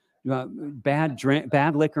 Bad drink,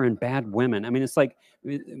 bad liquor, and bad women. I mean, it's like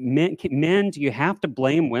men. Do you have to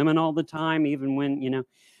blame women all the time, even when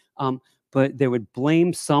But they would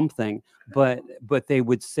blame something. But they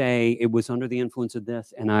would say it was under the influence of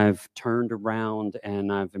this, and I've turned around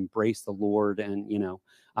and I've embraced the Lord, and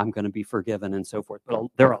I'm going to be forgiven, and so forth. But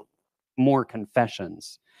there are more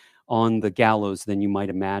confessions on the gallows than you might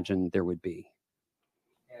imagine there would be.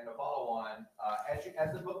 And a follow-on,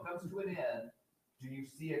 as the book comes to an end, do you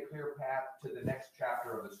see a clear path to the next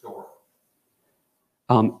chapter of the story?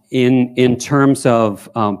 In terms of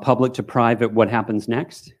public to private, what happens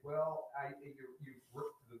next? Well,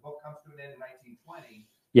 the book comes to an end in 1920.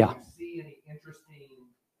 Yeah. Do you see any interesting?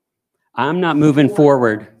 I'm not moving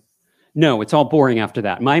forward. No, it's all boring after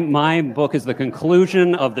that. My book is the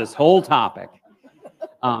conclusion of this whole topic.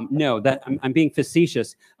 No, that I'm being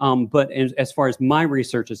facetious. But as far as my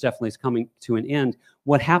research is definitely coming to an end,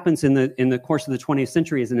 what happens in the course of the 20th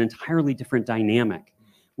century is an entirely different dynamic,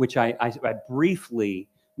 which I briefly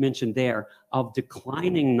mentioned there, of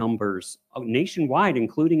declining numbers nationwide,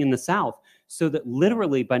 including in the South, so that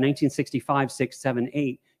literally by 1965, 6, 7,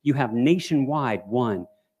 8, you have nationwide 1,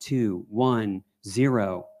 2, 1,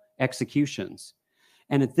 0 executions.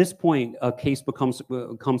 And at this point, a case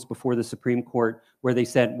comes before the Supreme Court where they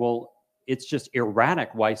said, well, it's just erratic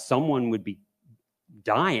why someone would be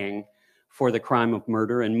dying for the crime of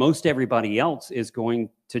murder and most everybody else is going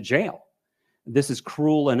to jail. This is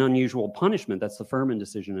cruel and unusual punishment. That's the Furman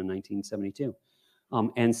decision in 1972.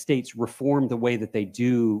 And states reform the way that they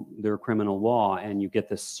do their criminal law, and you get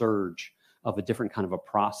this surge of a different kind of a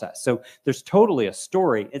process. So there's totally a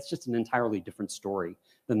story. It's just an entirely different story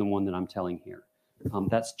than the one that I'm telling here.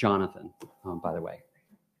 That's Jonathan, by the way.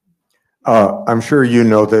 I'm sure you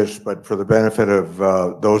know this, but for the benefit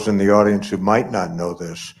of those in the audience who might not know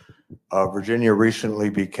this, Virginia recently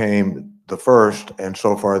became the first and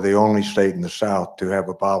so far the only state in the South to have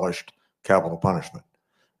abolished capital punishment.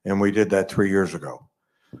 And we did that 3 years ago.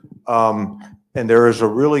 And there is a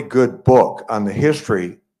really good book on the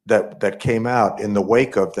history that came out in the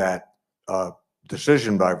wake of that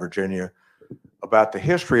decision by Virginia about the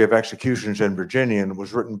history of executions in Virginia, and it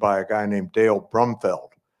was written by a guy named Dale Brumfeld.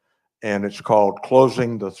 And it's called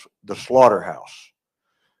Closing the Slaughterhouse.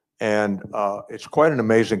 And it's quite an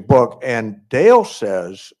amazing book. And Dale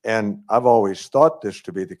says, and I've always thought this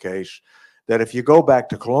to be the case, that if you go back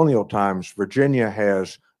to colonial times, Virginia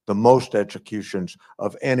has the most executions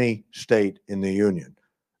of any state in the Union.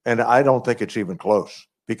 And I don't think it's even close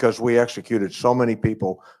because we executed so many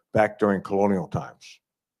people back during colonial times.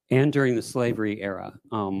 And during the slavery era.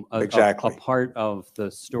 Exactly. A part of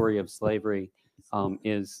the story of slavery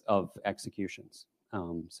is of executions.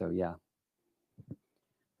 So yeah.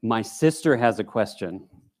 My sister has a question.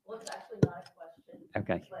 Well, it's actually not a question.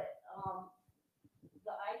 Okay. But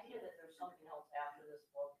the idea that there's something else after this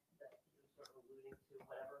book that you're sort of alluding to,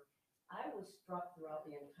 whatever, I was struck throughout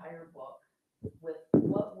the entire book with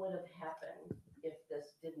what would have happened if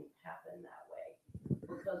this didn't happen that way.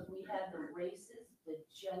 Because we had the races, the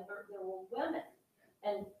gender, there were women,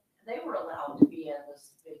 and they were allowed to be in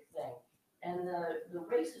this big thing. And the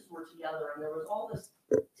races were together, and there was all this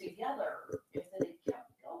together. If they had kept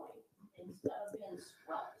going instead of being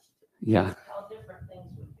squelched, Yeah. how different things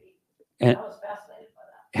would be. And I was fascinated by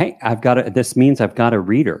that. hey, this means I've got a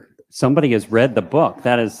reader. Somebody has read the book.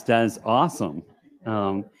 That is awesome.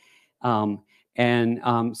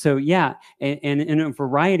 So yeah, and in a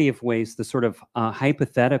variety of ways, the sort of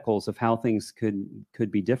hypotheticals of how things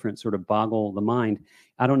could be different sort of boggle the mind.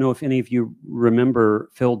 I don't know if any of you remember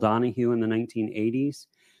Phil Donahue in the 1980s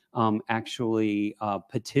actually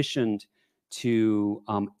petitioned to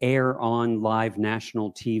air on live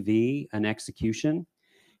national TV an execution.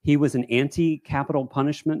 He was an anti-capital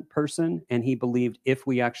punishment person, and he believed if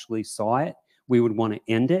we actually saw it, we would want to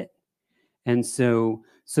end it. And so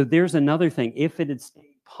there's another thing. If it had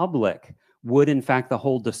stayed public, would in fact the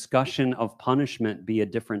whole discussion of punishment be a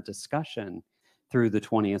different discussion through the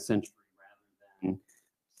 20th century rather than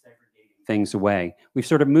segregating things away? We've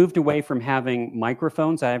sort of moved away from having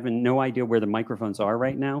microphones. I have no idea where the microphones are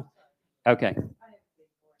right now. Okay.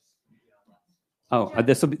 Oh,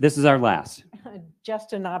 this is our last.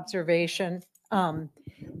 Just an observation.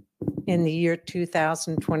 In the year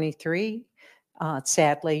 2023,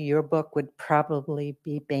 sadly, your book would probably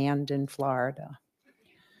be banned in Florida.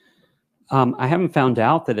 I haven't found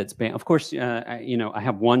out that it's banned. Of course, I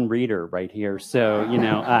have one reader right here, so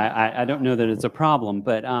I don't know that it's a problem.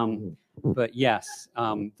 But yes,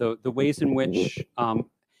 the ways in which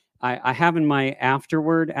I have in my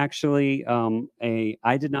afterword actually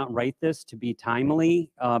I did not write this to be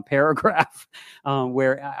timely paragraph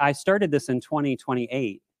where I started this in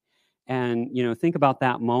 2028, and think about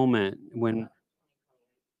that moment when.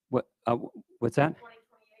 What's that?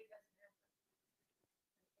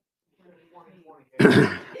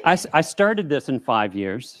 I started this in 5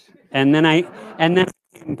 years, and then I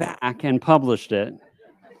came back and published it.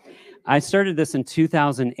 I started this in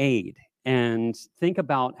 2008, and think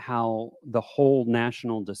about how the whole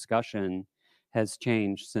national discussion has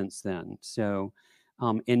changed since then. So,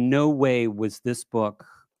 in no way was this book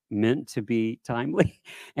meant to be timely,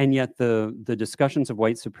 and yet the discussions of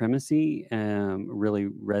white supremacy really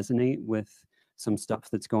resonate with some stuff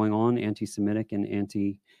that's going on, anti-Semitic and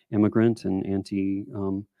anti-immigrant and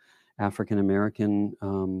anti-African American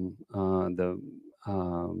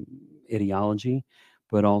ideology,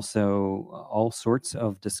 but also all sorts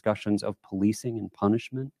of discussions of policing and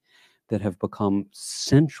punishment that have become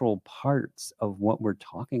central parts of what we're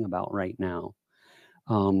talking about right now.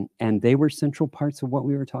 And they were central parts of what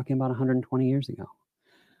we were talking about 120 years ago.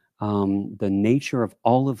 The nature of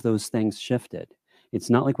all of those things shifted. It's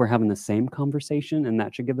not like we're having the same conversation, and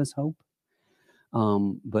that should give us hope.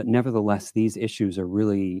 But nevertheless, these issues are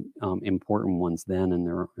really important ones then, and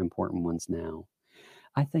they're important ones now.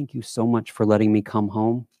 I thank you so much for letting me come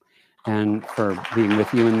home and for being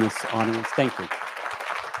with you in this audience. Thank you.